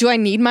 do I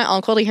need my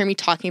uncle to hear me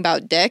talking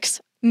about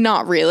dicks?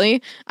 Not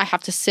really. I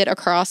have to sit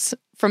across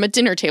from a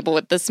dinner table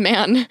with this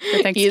man.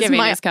 He's Thanksgiving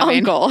my is coming.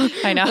 uncle.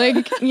 I know.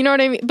 Like, you know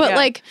what I mean? But Yeah.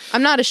 like,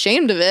 I'm not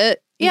ashamed of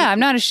it. Yeah, I'm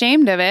not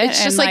ashamed of it.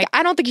 It's just and like,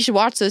 I don't think you should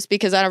watch this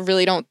because I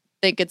really don't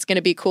think it's going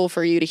to be cool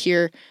for you to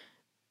hear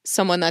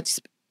someone that's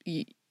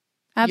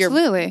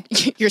absolutely.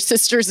 your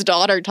sister's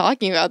daughter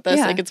talking about this.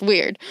 Yeah. Like, it's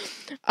weird.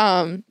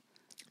 But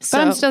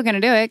I'm still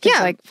gonna do it. 'Cause,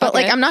 yeah, like, but fuck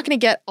like, it. I'm not going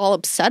to get all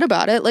upset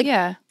about it. Like,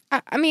 yeah,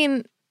 I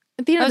mean,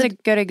 at the end that of was the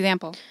a good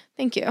example.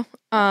 thank you.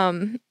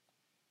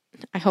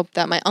 I hope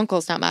that my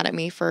uncle's not mad at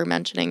me for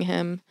mentioning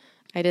him.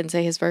 I didn't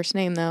say his first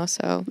name though,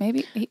 so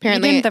Maybe he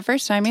Apparently- didn't the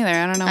first time either.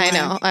 I don't know.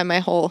 I why.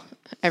 know.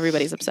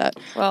 Everybody's upset.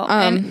 Well,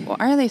 and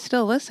are they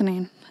still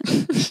listening?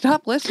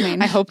 Stop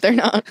listening. I hope they're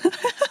not.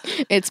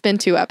 It's been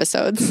 2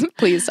 episodes.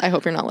 Please, I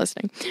hope you're not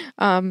listening.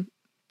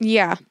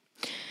 Yeah,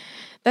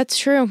 that's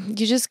true.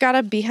 You just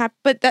gotta be happy.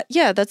 But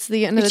that's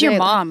the end of It's the day. your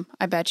mom.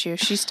 I bet you.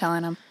 She's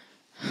telling him.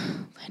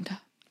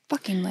 Linda.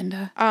 Fucking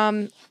Linda.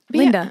 But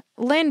Linda.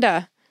 yeah,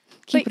 Linda.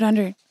 Keep it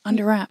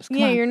under wraps. Come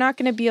Yeah, on. you're not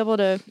gonna be able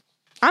to.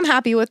 I'm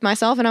happy with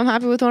myself and I'm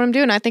happy with what I'm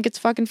doing. I think it's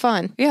fucking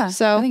fun. Yeah.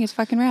 So I think it's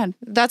fucking rad.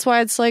 that's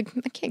why it's like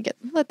I can't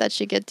let that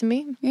shit get to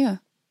me. Yeah.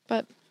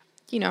 But,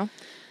 you know,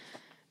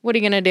 what are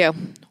you going to do?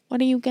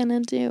 What are you going to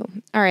do?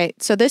 All right.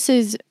 So this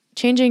is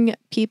changing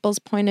people's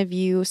point of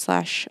view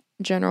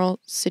 / general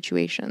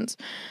situations.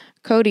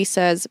 Cody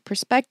says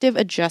perspective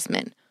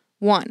adjustment.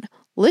 1,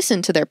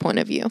 listen to their point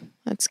of view.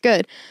 That's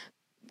good.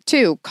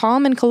 2,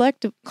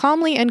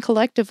 calmly and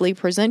collectively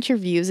present your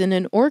views in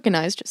an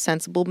organized,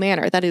 sensible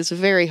manner. That is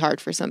very hard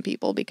for some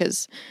people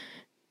because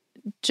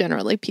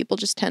generally people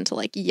just tend to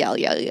like yell.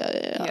 Yeah.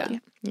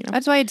 You know?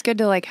 That's why it's good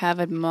to like have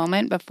a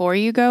moment before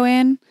you go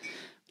in.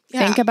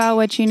 Yeah. Think about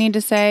what you need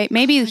to say.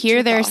 Maybe Collect hear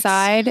your their thoughts.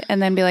 side and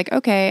then be like,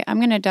 okay, I'm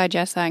going to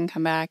digest that and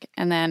come back.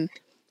 And then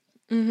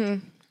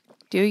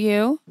do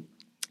you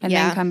and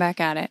Yeah. then come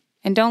back at it.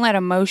 And don't let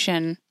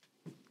emotion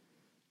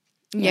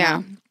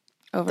Yeah.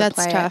 overplay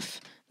That's it.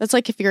 tough. That's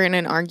like if you're in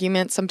an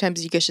argument,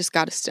 sometimes you just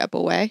got to step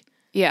away.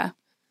 Yeah,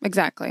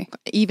 exactly.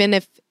 Even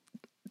if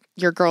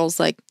your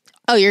girl's like,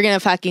 oh, you're going to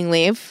fucking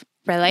leave.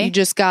 Really? You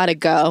just got to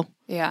go.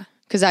 Yeah.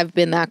 Because I've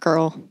been that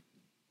girl.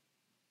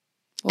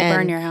 We'll And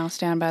burn your house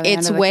down by the end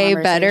It's of the way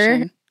better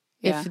conversation.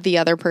 Yeah. if the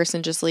other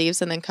person just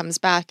leaves and then comes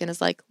back and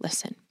is like,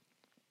 listen,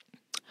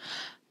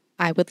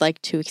 I would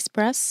like to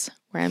express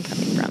where I'm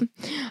coming from.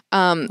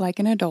 Like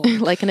an adult.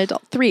 Like an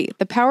adult. 3,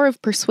 the power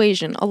of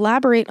persuasion.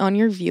 Elaborate on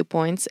your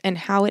viewpoints and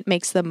how it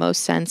makes the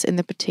most sense in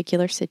the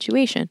particular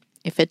situation,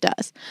 if it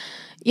does.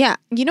 Yeah.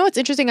 You know what's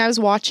interesting? I was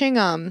watching,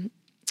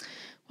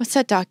 what's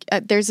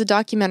that there's a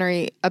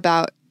documentary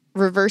about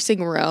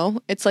reversing Roe.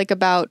 It's like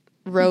about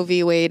Roe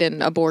v. Wade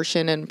and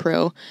abortion and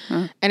pro.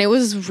 And it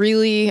was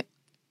really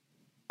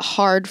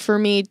hard for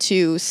me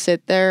to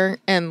sit there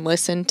and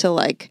listen to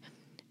like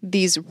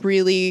these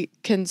really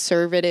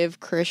conservative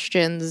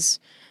Christians.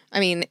 I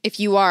mean, if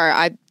you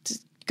are,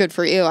 good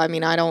for you. I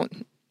mean,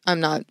 I'm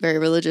not very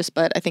religious,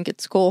 but I think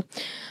it's cool.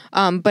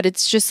 But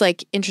it's just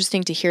like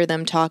interesting to hear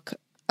them talk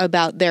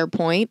about their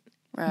point.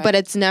 Right. But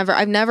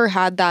I've never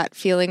had that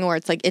feeling where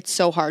it's like, it's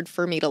so hard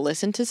for me to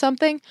listen to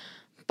something.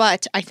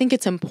 But I think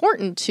it's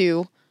important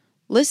to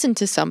listen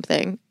to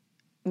something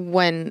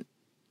when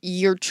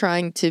you're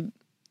trying to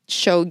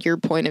show your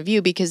point of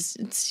view because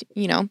it's,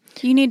 you know,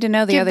 You need to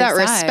know the give other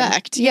that side.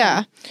 respect.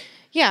 Yeah.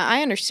 Yeah,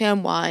 I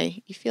understand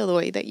why you feel the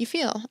way that you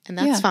feel, and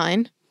that's Yeah.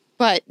 fine.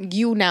 But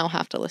you now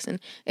have to listen.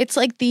 It's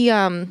like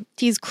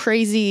these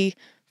crazy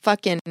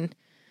fucking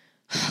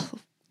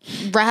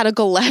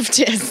radical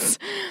leftists.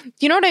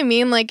 You know what I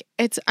mean? Like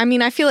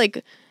I feel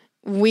like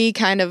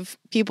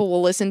people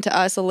will listen to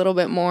us a little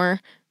bit more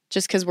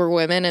just because we're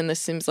women and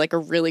this seems like a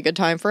really good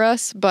time for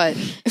us, but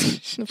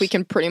we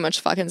can pretty much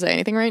fucking say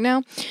anything right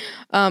now.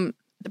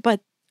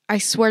 But I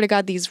swear to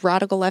God, these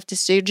radical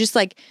leftists, they just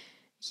like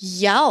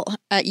yell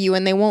at you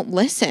and they won't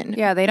listen.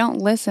 Yeah, they don't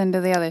listen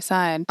to the other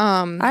side.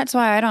 That's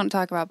why I don't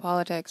talk about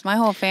politics. My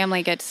whole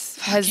family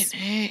has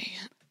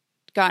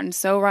gotten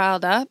so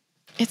riled up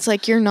It's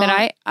like you're not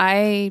that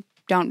I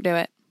don't do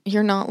it.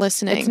 you're not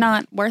listening. It's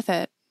not worth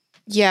it.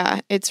 Yeah,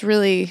 it's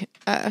really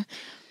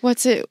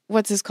what's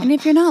this called? And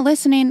if you're not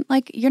listening,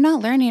 like you're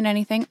not learning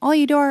anything. All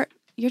you do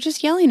you're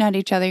just yelling at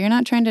each other. You're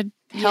not trying to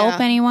help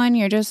Yeah. anyone.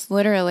 You're just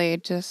literally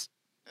just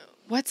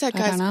What's that I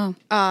guy's don't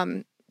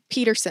know.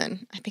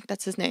 Peterson, I think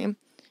that's his name.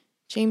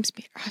 James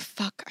I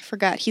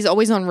forgot. He's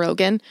always on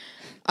Rogan.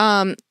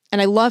 And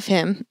I love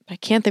him, but I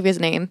can't think of his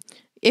name.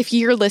 If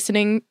you're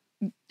listening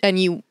and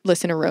you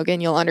listen to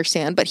Rogan, you'll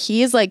understand. But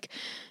he's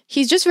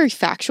just very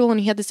factual, and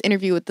he had this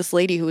interview with this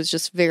lady who was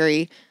just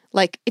very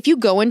like, if you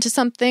go into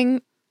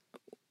something,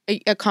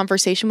 a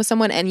conversation with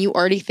someone and you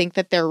already think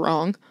that they're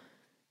wrong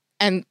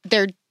and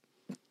they're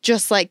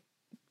just like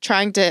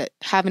trying to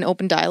have an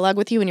open dialogue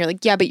with you and you're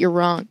like, yeah, but you're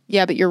wrong.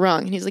 Yeah, but you're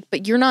wrong. And he's like,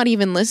 but you're not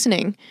even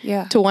listening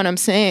Yeah. to what I'm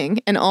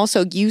saying. And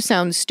also you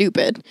sound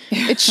stupid.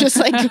 It's just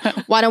like,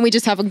 why don't we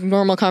just have a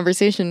normal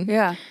conversation?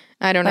 Yeah.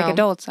 I don't know. Like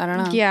adults. I don't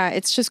know. Yeah,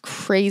 it's just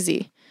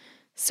crazy.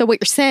 So what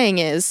you're saying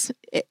is,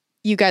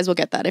 you guys will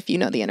get that if you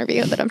know the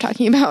interview that I'm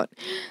talking about.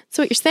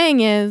 So what you're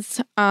saying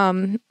is,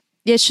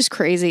 it's just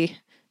crazy.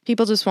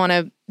 People just want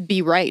to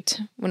be right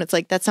when it's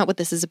like, that's not what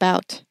this is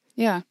about.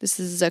 Yeah. This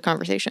is a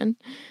conversation.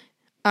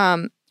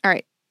 All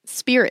right.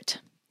 Spirit.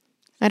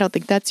 I don't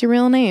think that's your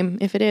real name.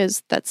 If it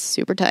is, that's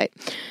super tight.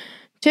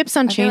 Tips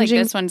on I feel like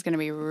changing. this one's going to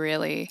be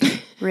really,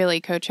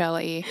 really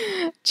Coachella-y.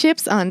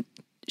 Tips on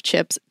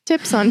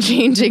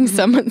changing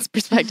someone's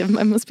perspective.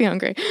 I must be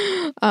hungry.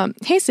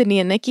 Hey, Sydney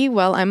and Nikki.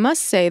 Well, I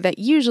must say that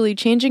usually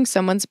changing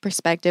someone's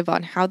perspective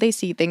on how they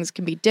see things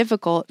can be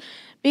difficult,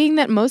 being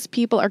that most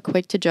people are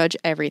quick to judge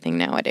everything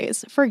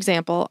nowadays. For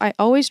example, I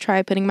always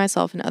try putting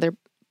myself in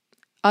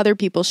other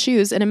people's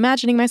shoes and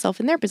imagining myself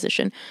in their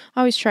position.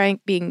 Always trying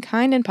being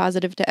kind and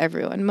positive to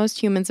everyone.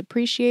 Most humans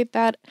appreciate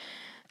that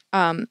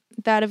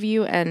of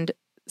you, and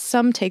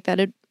some take that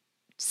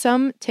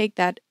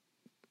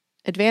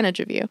advantage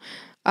of you.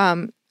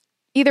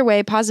 Either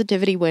way,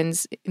 positivity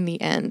wins in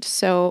the end.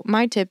 So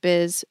my tip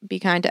is be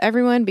kind to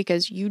everyone,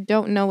 because you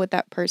don't know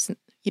that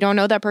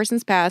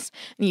person's past,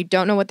 and you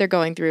don't know what they're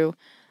going through,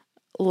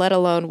 let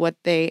alone what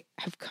they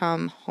have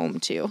come home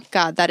to.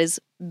 God, that is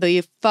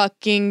the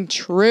fucking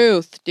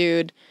truth,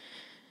 dude.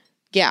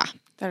 Yeah.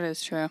 That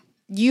is true.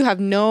 You have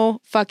no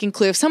fucking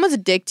clue. If someone's a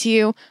dick to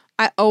you,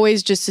 I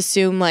always just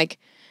assume like,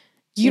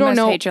 you don't must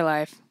know. hate your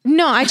life.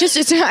 No, I just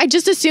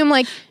assume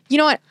like, you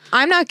know what?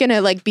 I'm not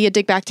gonna like be a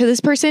dick back to this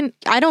person.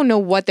 I don't know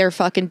what their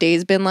fucking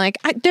day's been like.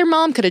 Their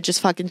mom could have just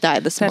fucking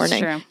died this That's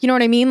morning. true. You know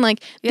what I mean? Like,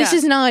 this Yeah.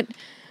 is not.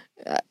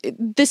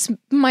 This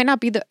might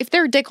not be if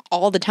they're a dick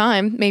all the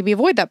time, maybe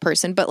avoid that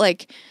person. But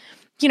like,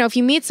 you know, if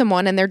you meet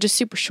someone and they're just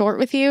super short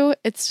with you,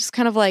 it's just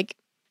kind of like,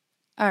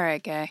 All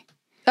right, gay.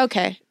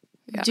 okay,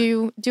 Yeah.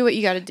 do what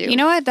you got to do. You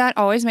know what? That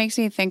always makes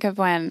me think of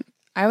I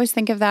always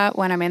think of that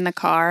when I'm in the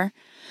car,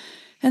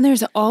 and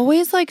there's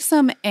always like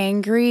some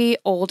angry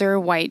older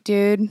white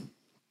dude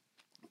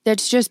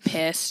that's just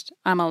pissed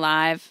I'm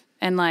alive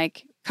and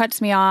like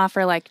cuts me off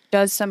or like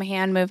does some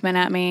hand movement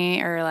at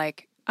me or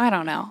like, I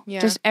don't know.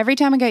 Yeah. Just every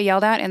time I get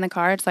yelled at in the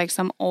car, it's like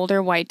some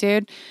older white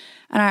dude.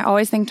 And I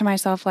always think to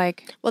myself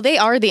like, Well, they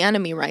are the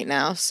enemy right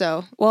now,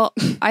 so well,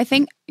 I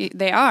think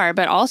they are,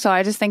 but also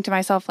I just think to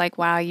myself like,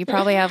 wow, you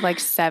probably have like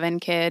 7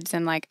 kids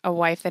and like a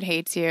wife that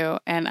hates you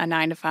and a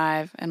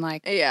 9-to-5 and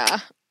like, yeah.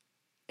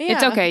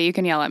 it's okay. You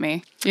can yell at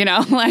me. You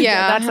know, like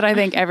Yeah. that's what I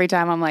think every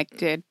time. I'm like,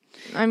 dude,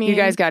 I mean, you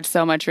guys got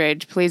so much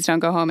rage. Please don't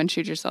go home and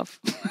shoot yourself.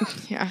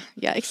 yeah,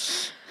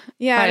 yikes. I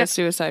Yeah. had a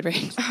suicide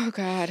rate. Oh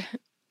God.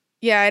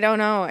 Yeah, I don't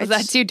know. Is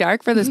that too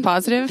dark for this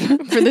positive?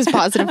 for this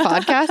positive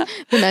podcast?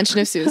 The mention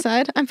of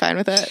suicide. I'm fine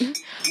with it.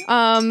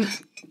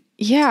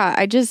 Yeah,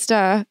 I just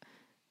no,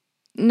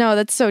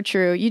 that's so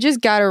true. You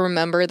just gotta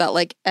remember that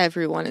like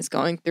everyone is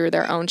going through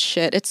their own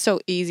shit. It's so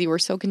easy. We're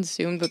so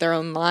consumed with our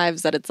own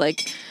lives that it's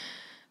like,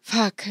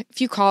 fuck, if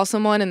you call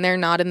someone and they're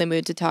not in the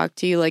mood to talk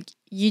to you, like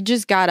you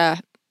just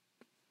gotta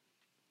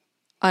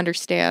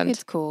understand.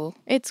 It's cool.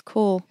 It's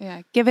cool.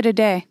 Yeah, give it a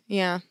day.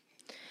 Yeah.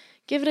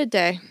 Give it a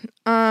day.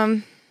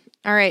 All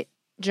right,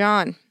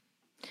 John.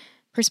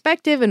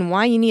 Perspective and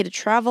why you need to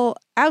travel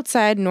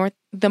outside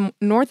the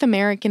North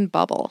American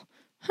bubble.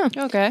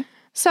 Okay.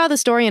 Saw the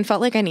story and felt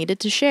like I needed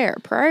to share.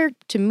 Prior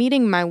to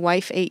meeting my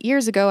wife 8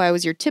 years ago, I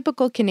was your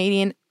typical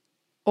Canadian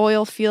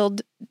oil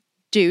field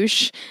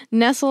douche,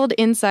 nestled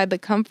inside the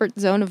comfort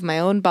zone of my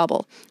own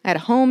bubble. I had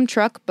a home,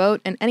 truck, boat,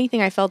 and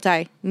anything I felt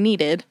I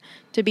needed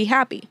to be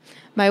happy.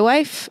 My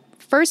wife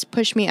first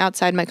pushed me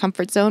outside my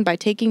comfort zone by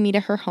taking me to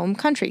her home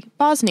country,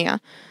 Bosnia.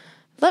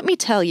 Let me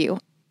tell you,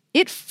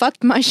 it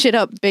fucked my shit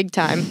up big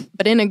time,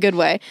 but in a good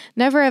way.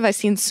 Never have I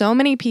seen so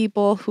many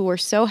people who were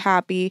so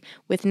happy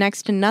with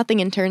next to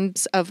nothing in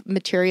terms of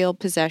material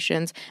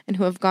possessions and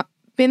who have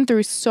been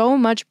through so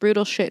much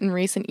brutal shit in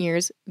recent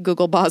years.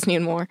 Google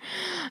Bosnian War.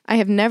 I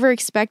have never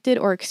expected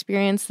or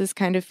experienced this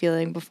kind of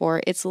feeling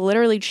before. It's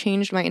literally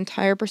changed my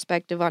entire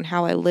perspective on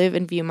how I live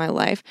and view my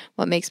life,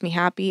 what makes me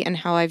happy, and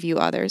how I view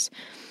others.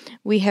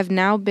 We have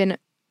now been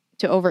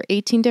to over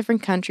 18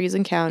 different countries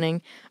and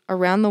counting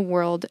around the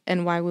world,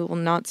 and why we will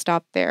not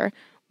stop there.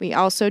 We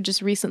also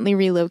just recently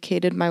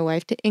relocated my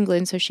wife to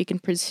England so she can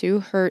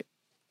pursue her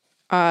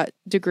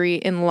degree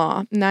in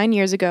law. 9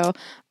 years ago,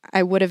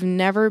 I would have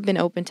never been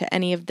open to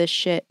any of this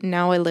shit.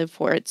 Now I live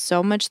for it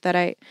so much that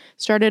I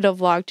started a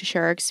vlog to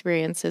share our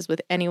experiences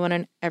with anyone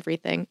and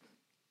everything,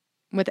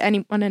 with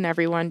anyone and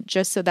everyone,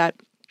 just so that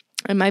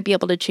I might be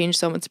able to change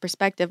someone's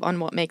perspective on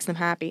what makes them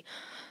happy.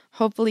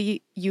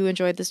 Hopefully you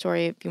enjoyed the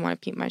story. If you want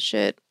to peep my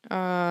shit,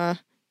 have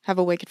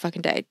a wicked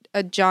fucking day.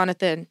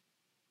 Jonathan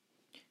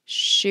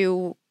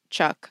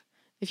Shewchuk.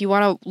 If you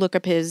want to look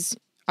up his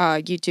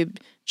YouTube,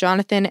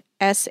 Jonathan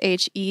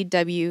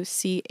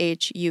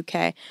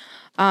Shewchuk.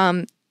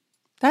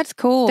 That's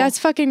cool. That's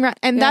fucking right.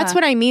 And that's Yeah.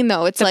 what I mean,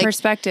 though. It's the like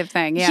perspective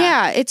thing. Yeah.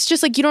 yeah, it's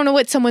just like you don't know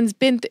what someone's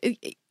been.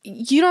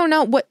 You don't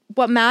know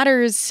what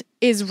matters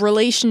is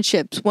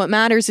relationships. What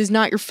matters is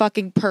not your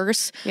fucking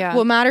purse. Yeah.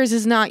 What matters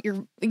is not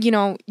your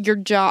your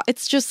job.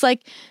 It's just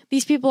like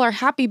these people are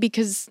happy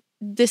because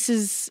this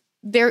is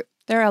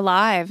They're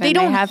alive They and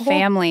don't they have hold-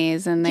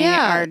 families and they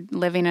Yeah. are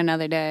living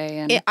another day.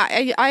 And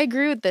I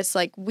agree with this.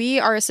 Like, we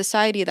are a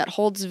society that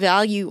holds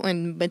value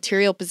in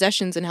material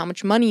possessions and how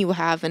much money you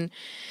have. And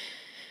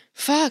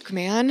fuck,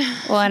 man.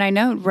 well, and I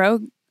know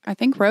I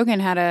think Rogan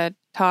had a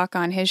talk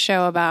on his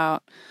show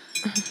about.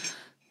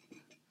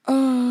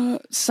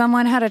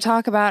 Someone had a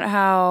talk about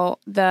how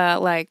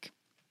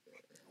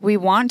we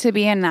want to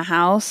be in the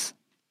house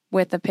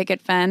with the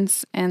picket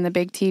fence and the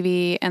big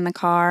TV and the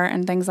car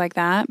and things like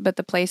that, but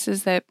the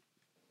places that,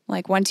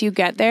 like, once you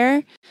get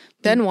there,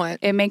 Then what?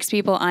 it makes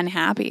people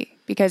unhappy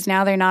because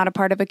now they're not a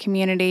part of a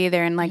community.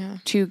 They're in like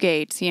two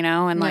gates, you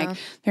know, and Yeah. like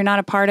they're not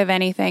a part of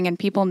anything, and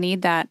people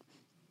need that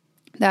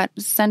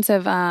sense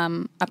of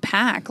a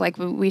pack. Like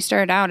we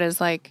started out as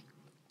like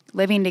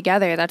living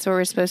together. That's what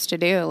we're supposed to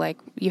do. Like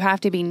you have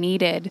to be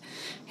needed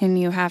and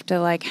you have to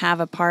like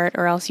have a part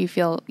or else you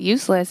feel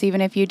useless,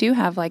 even if you do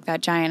have like that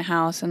giant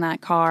house and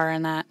that car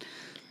and that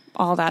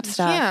all that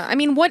stuff. Yeah. I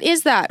mean, what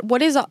is that?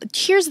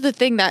 Here's the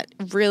thing that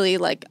really,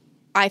 like,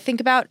 I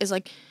think about is,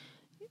 like,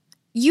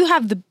 you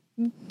have the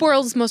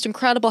world's most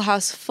incredible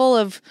house full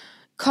of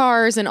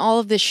cars and all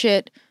of this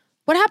shit.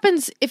 What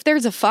happens if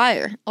there's a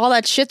fire? All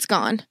that shit's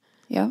gone.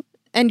 Yep.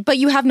 But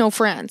you have no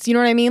friends. You know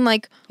what I mean?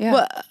 Like,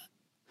 Yeah.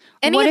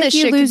 any what of if this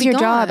you shit lose could be your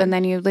gone. job and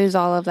then you lose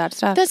all of that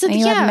stuff? That's the and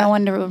you thing, have yeah. no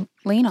one to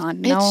lean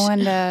on, no It's- one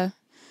to.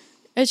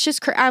 It's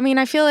just, I mean,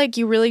 I feel like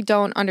you really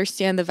don't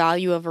understand the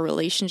value of a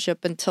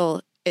relationship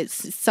until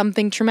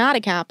something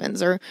traumatic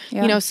happens, or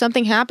Yeah. you know,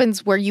 something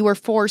happens where you are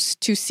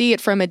forced to see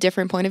it from a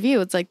different point of view.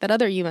 It's like that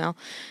other email,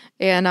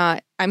 and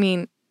I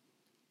mean,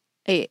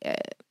 I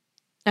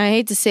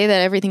hate to say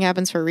that everything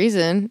happens for a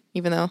reason,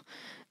 even though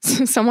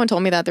someone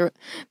told me that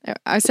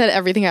I said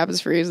everything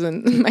happens for a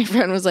reason. My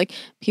friend was like,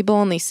 people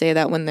only say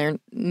that when they're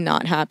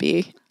not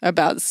happy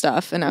about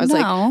stuff, and I was No.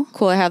 like,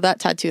 cool, I have that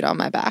tattooed on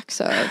my back,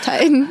 so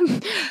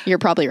you're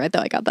probably right though.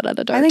 I got that at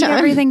a dark I think time.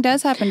 everything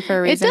does happen for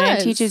a reason. and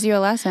does. It teaches you a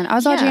lesson. I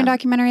was watching Yeah. a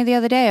documentary the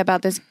other day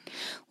about this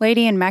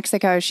lady in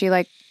Mexico. She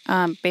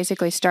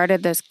basically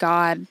started this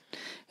god.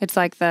 It's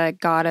like the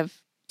god of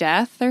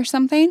death or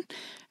something.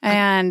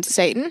 And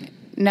Satan,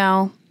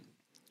 no,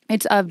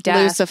 it's of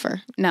death.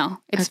 Lucifer, No,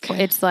 it's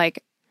Okay. it's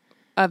like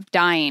of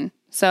dying.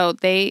 So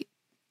they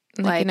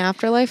like an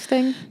afterlife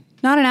thing.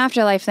 not an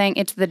afterlife thing.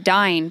 It's the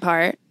dying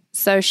part.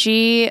 So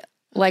she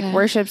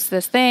worships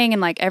this thing,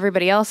 and like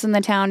everybody else in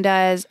the town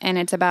does, and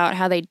it's about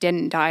how they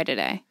didn't die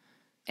today.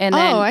 And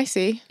then, I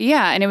see.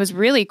 yeah, and it was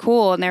really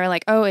cool. And they were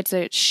like, "Oh, it's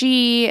a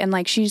she, and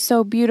like she's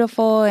so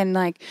beautiful, and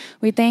like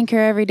we thank her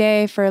every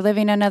day for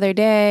living another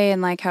day,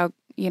 and like how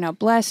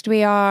blessed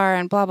we are,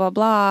 and blah blah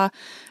blah."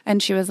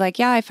 And she was like,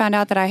 "Yeah, I found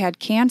out that I had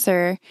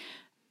cancer,"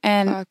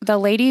 and Fuck. the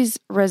lady's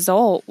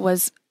result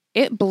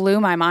it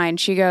blew my mind.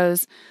 She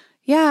goes,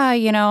 yeah,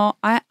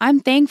 I'm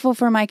thankful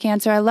for my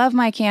cancer. I love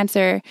my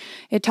cancer.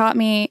 It taught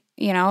me,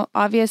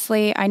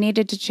 obviously I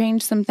needed to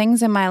change some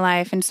things in my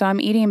life. And so I'm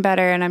eating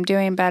better and I'm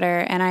doing better.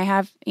 And I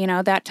have,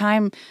 that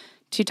time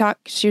to talk.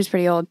 She was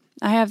pretty old.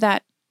 I have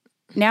that.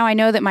 Now I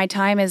know that my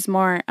time is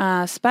more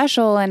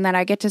special and that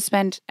I get to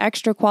spend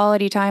extra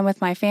quality time with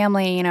my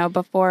family,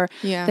 before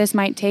Yeah. this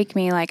might take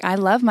me. Like, I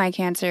love my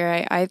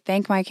cancer. I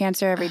thank my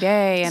cancer every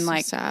day. And So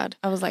like, sad.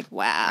 I was like,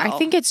 wow. I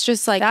think it's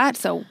just like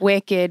That's a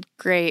wicked,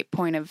 great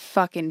point of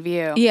fucking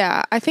view.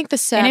 Yeah, I think the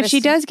saddest. And if she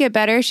does get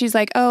better, she's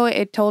like, oh,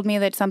 it told me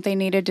that something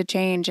needed to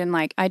change. And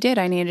like, I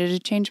needed to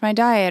change my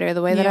diet or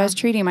the way that I Yeah. was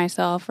treating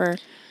myself. Or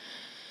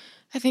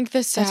I think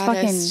the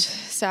fucking-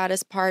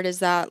 saddest part is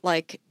that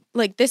like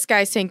this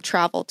guy saying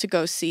travel to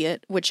go see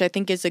it, which I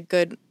think is a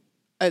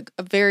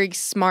very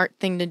smart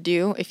thing to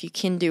do if you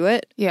can do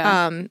it.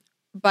 Yeah.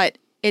 But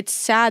it's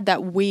sad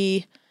that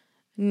we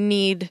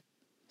need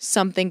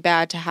something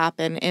bad to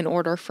happen in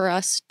order for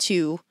us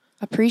to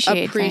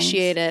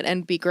appreciate it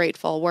and be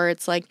grateful. Where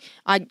it's like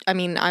I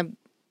mean I'm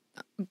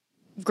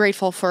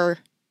grateful for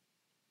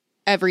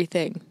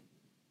everything.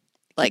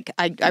 Like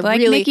I like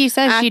really Nikki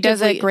says, she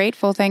does a actively-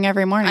 grateful thing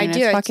every morning. I It's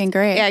do. fucking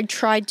great. I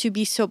tried to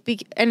be so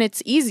big, and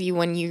it's easy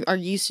when you are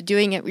used to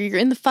doing it. Where you're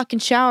in the fucking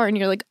shower and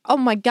you're like, "Oh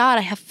my god,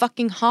 I have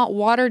fucking hot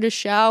water to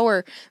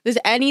shower. There's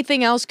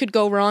anything else could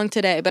go wrong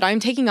today, but I'm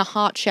taking a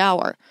hot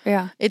shower."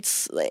 Yeah.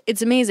 It's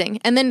amazing.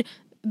 And then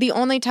the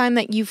only time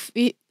that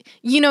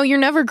you're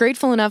never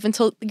grateful enough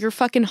until your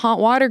fucking hot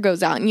water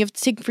goes out and you have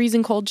to take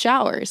freezing cold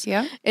showers.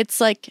 Yeah. It's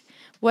like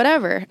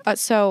whatever.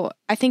 So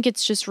I think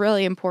it's just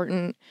really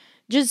important.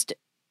 Just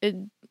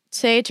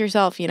say it to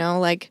yourself,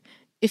 like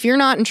if you're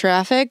not in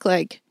traffic,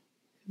 like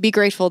be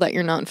grateful that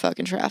you're not in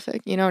fucking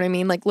traffic. You know what I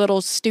mean? Like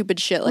little stupid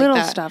shit like Little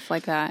that. stuff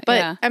like that. But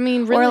yeah. I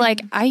mean, really, Or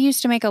like, I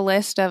used to make a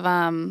list of,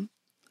 I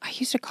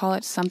used to call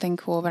it something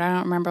cool, but I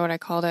don't remember what I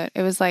called it.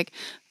 It was like,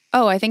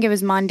 I think it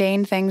was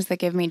mundane things that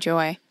give me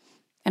joy.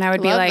 And I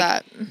would be love like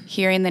that.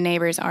 hearing the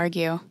neighbors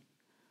argue.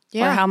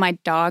 Or how my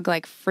dog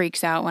like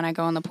freaks out when I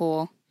go in the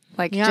pool.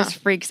 Like just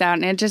freaks out.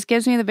 And it just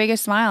gives me the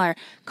biggest smile. Or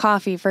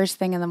coffee first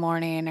thing in the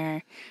morning.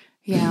 Or,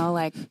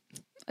 like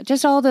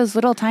just all those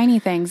little tiny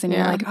things. And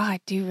you're like, oh, I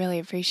do really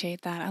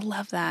appreciate that. I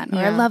love that. Or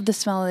I love the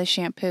smell of the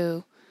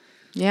shampoo.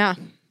 Yeah.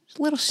 Just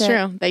a little It's shit.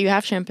 true that you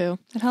have shampoo.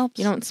 It helps.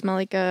 You don't smell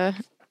like a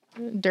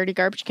dirty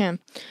garbage can.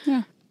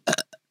 Yeah.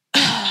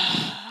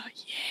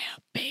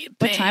 Baby.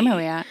 What time are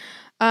we at?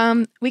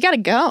 We gotta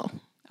go.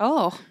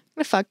 Oh.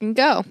 Gotta fucking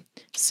go.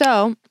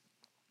 So,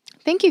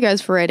 thank you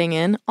guys for writing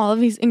in all of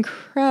these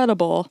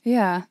incredible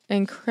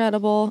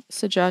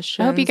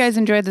suggestions. I hope you guys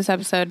enjoyed this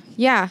episode.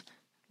 Yeah,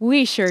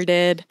 we sure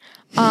did.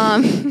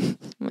 Oh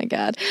my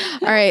god.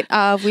 All right.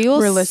 We will.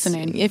 We're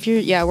listening.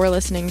 We're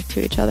listening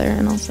to each other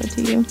and also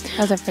to you.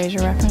 As a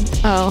Frasier reference.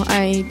 Oh,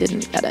 I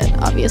didn't get it.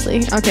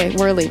 Obviously. Okay,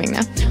 we're leaving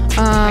now.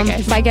 Bye,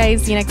 guys. Bye,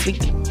 guys. See you next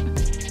week.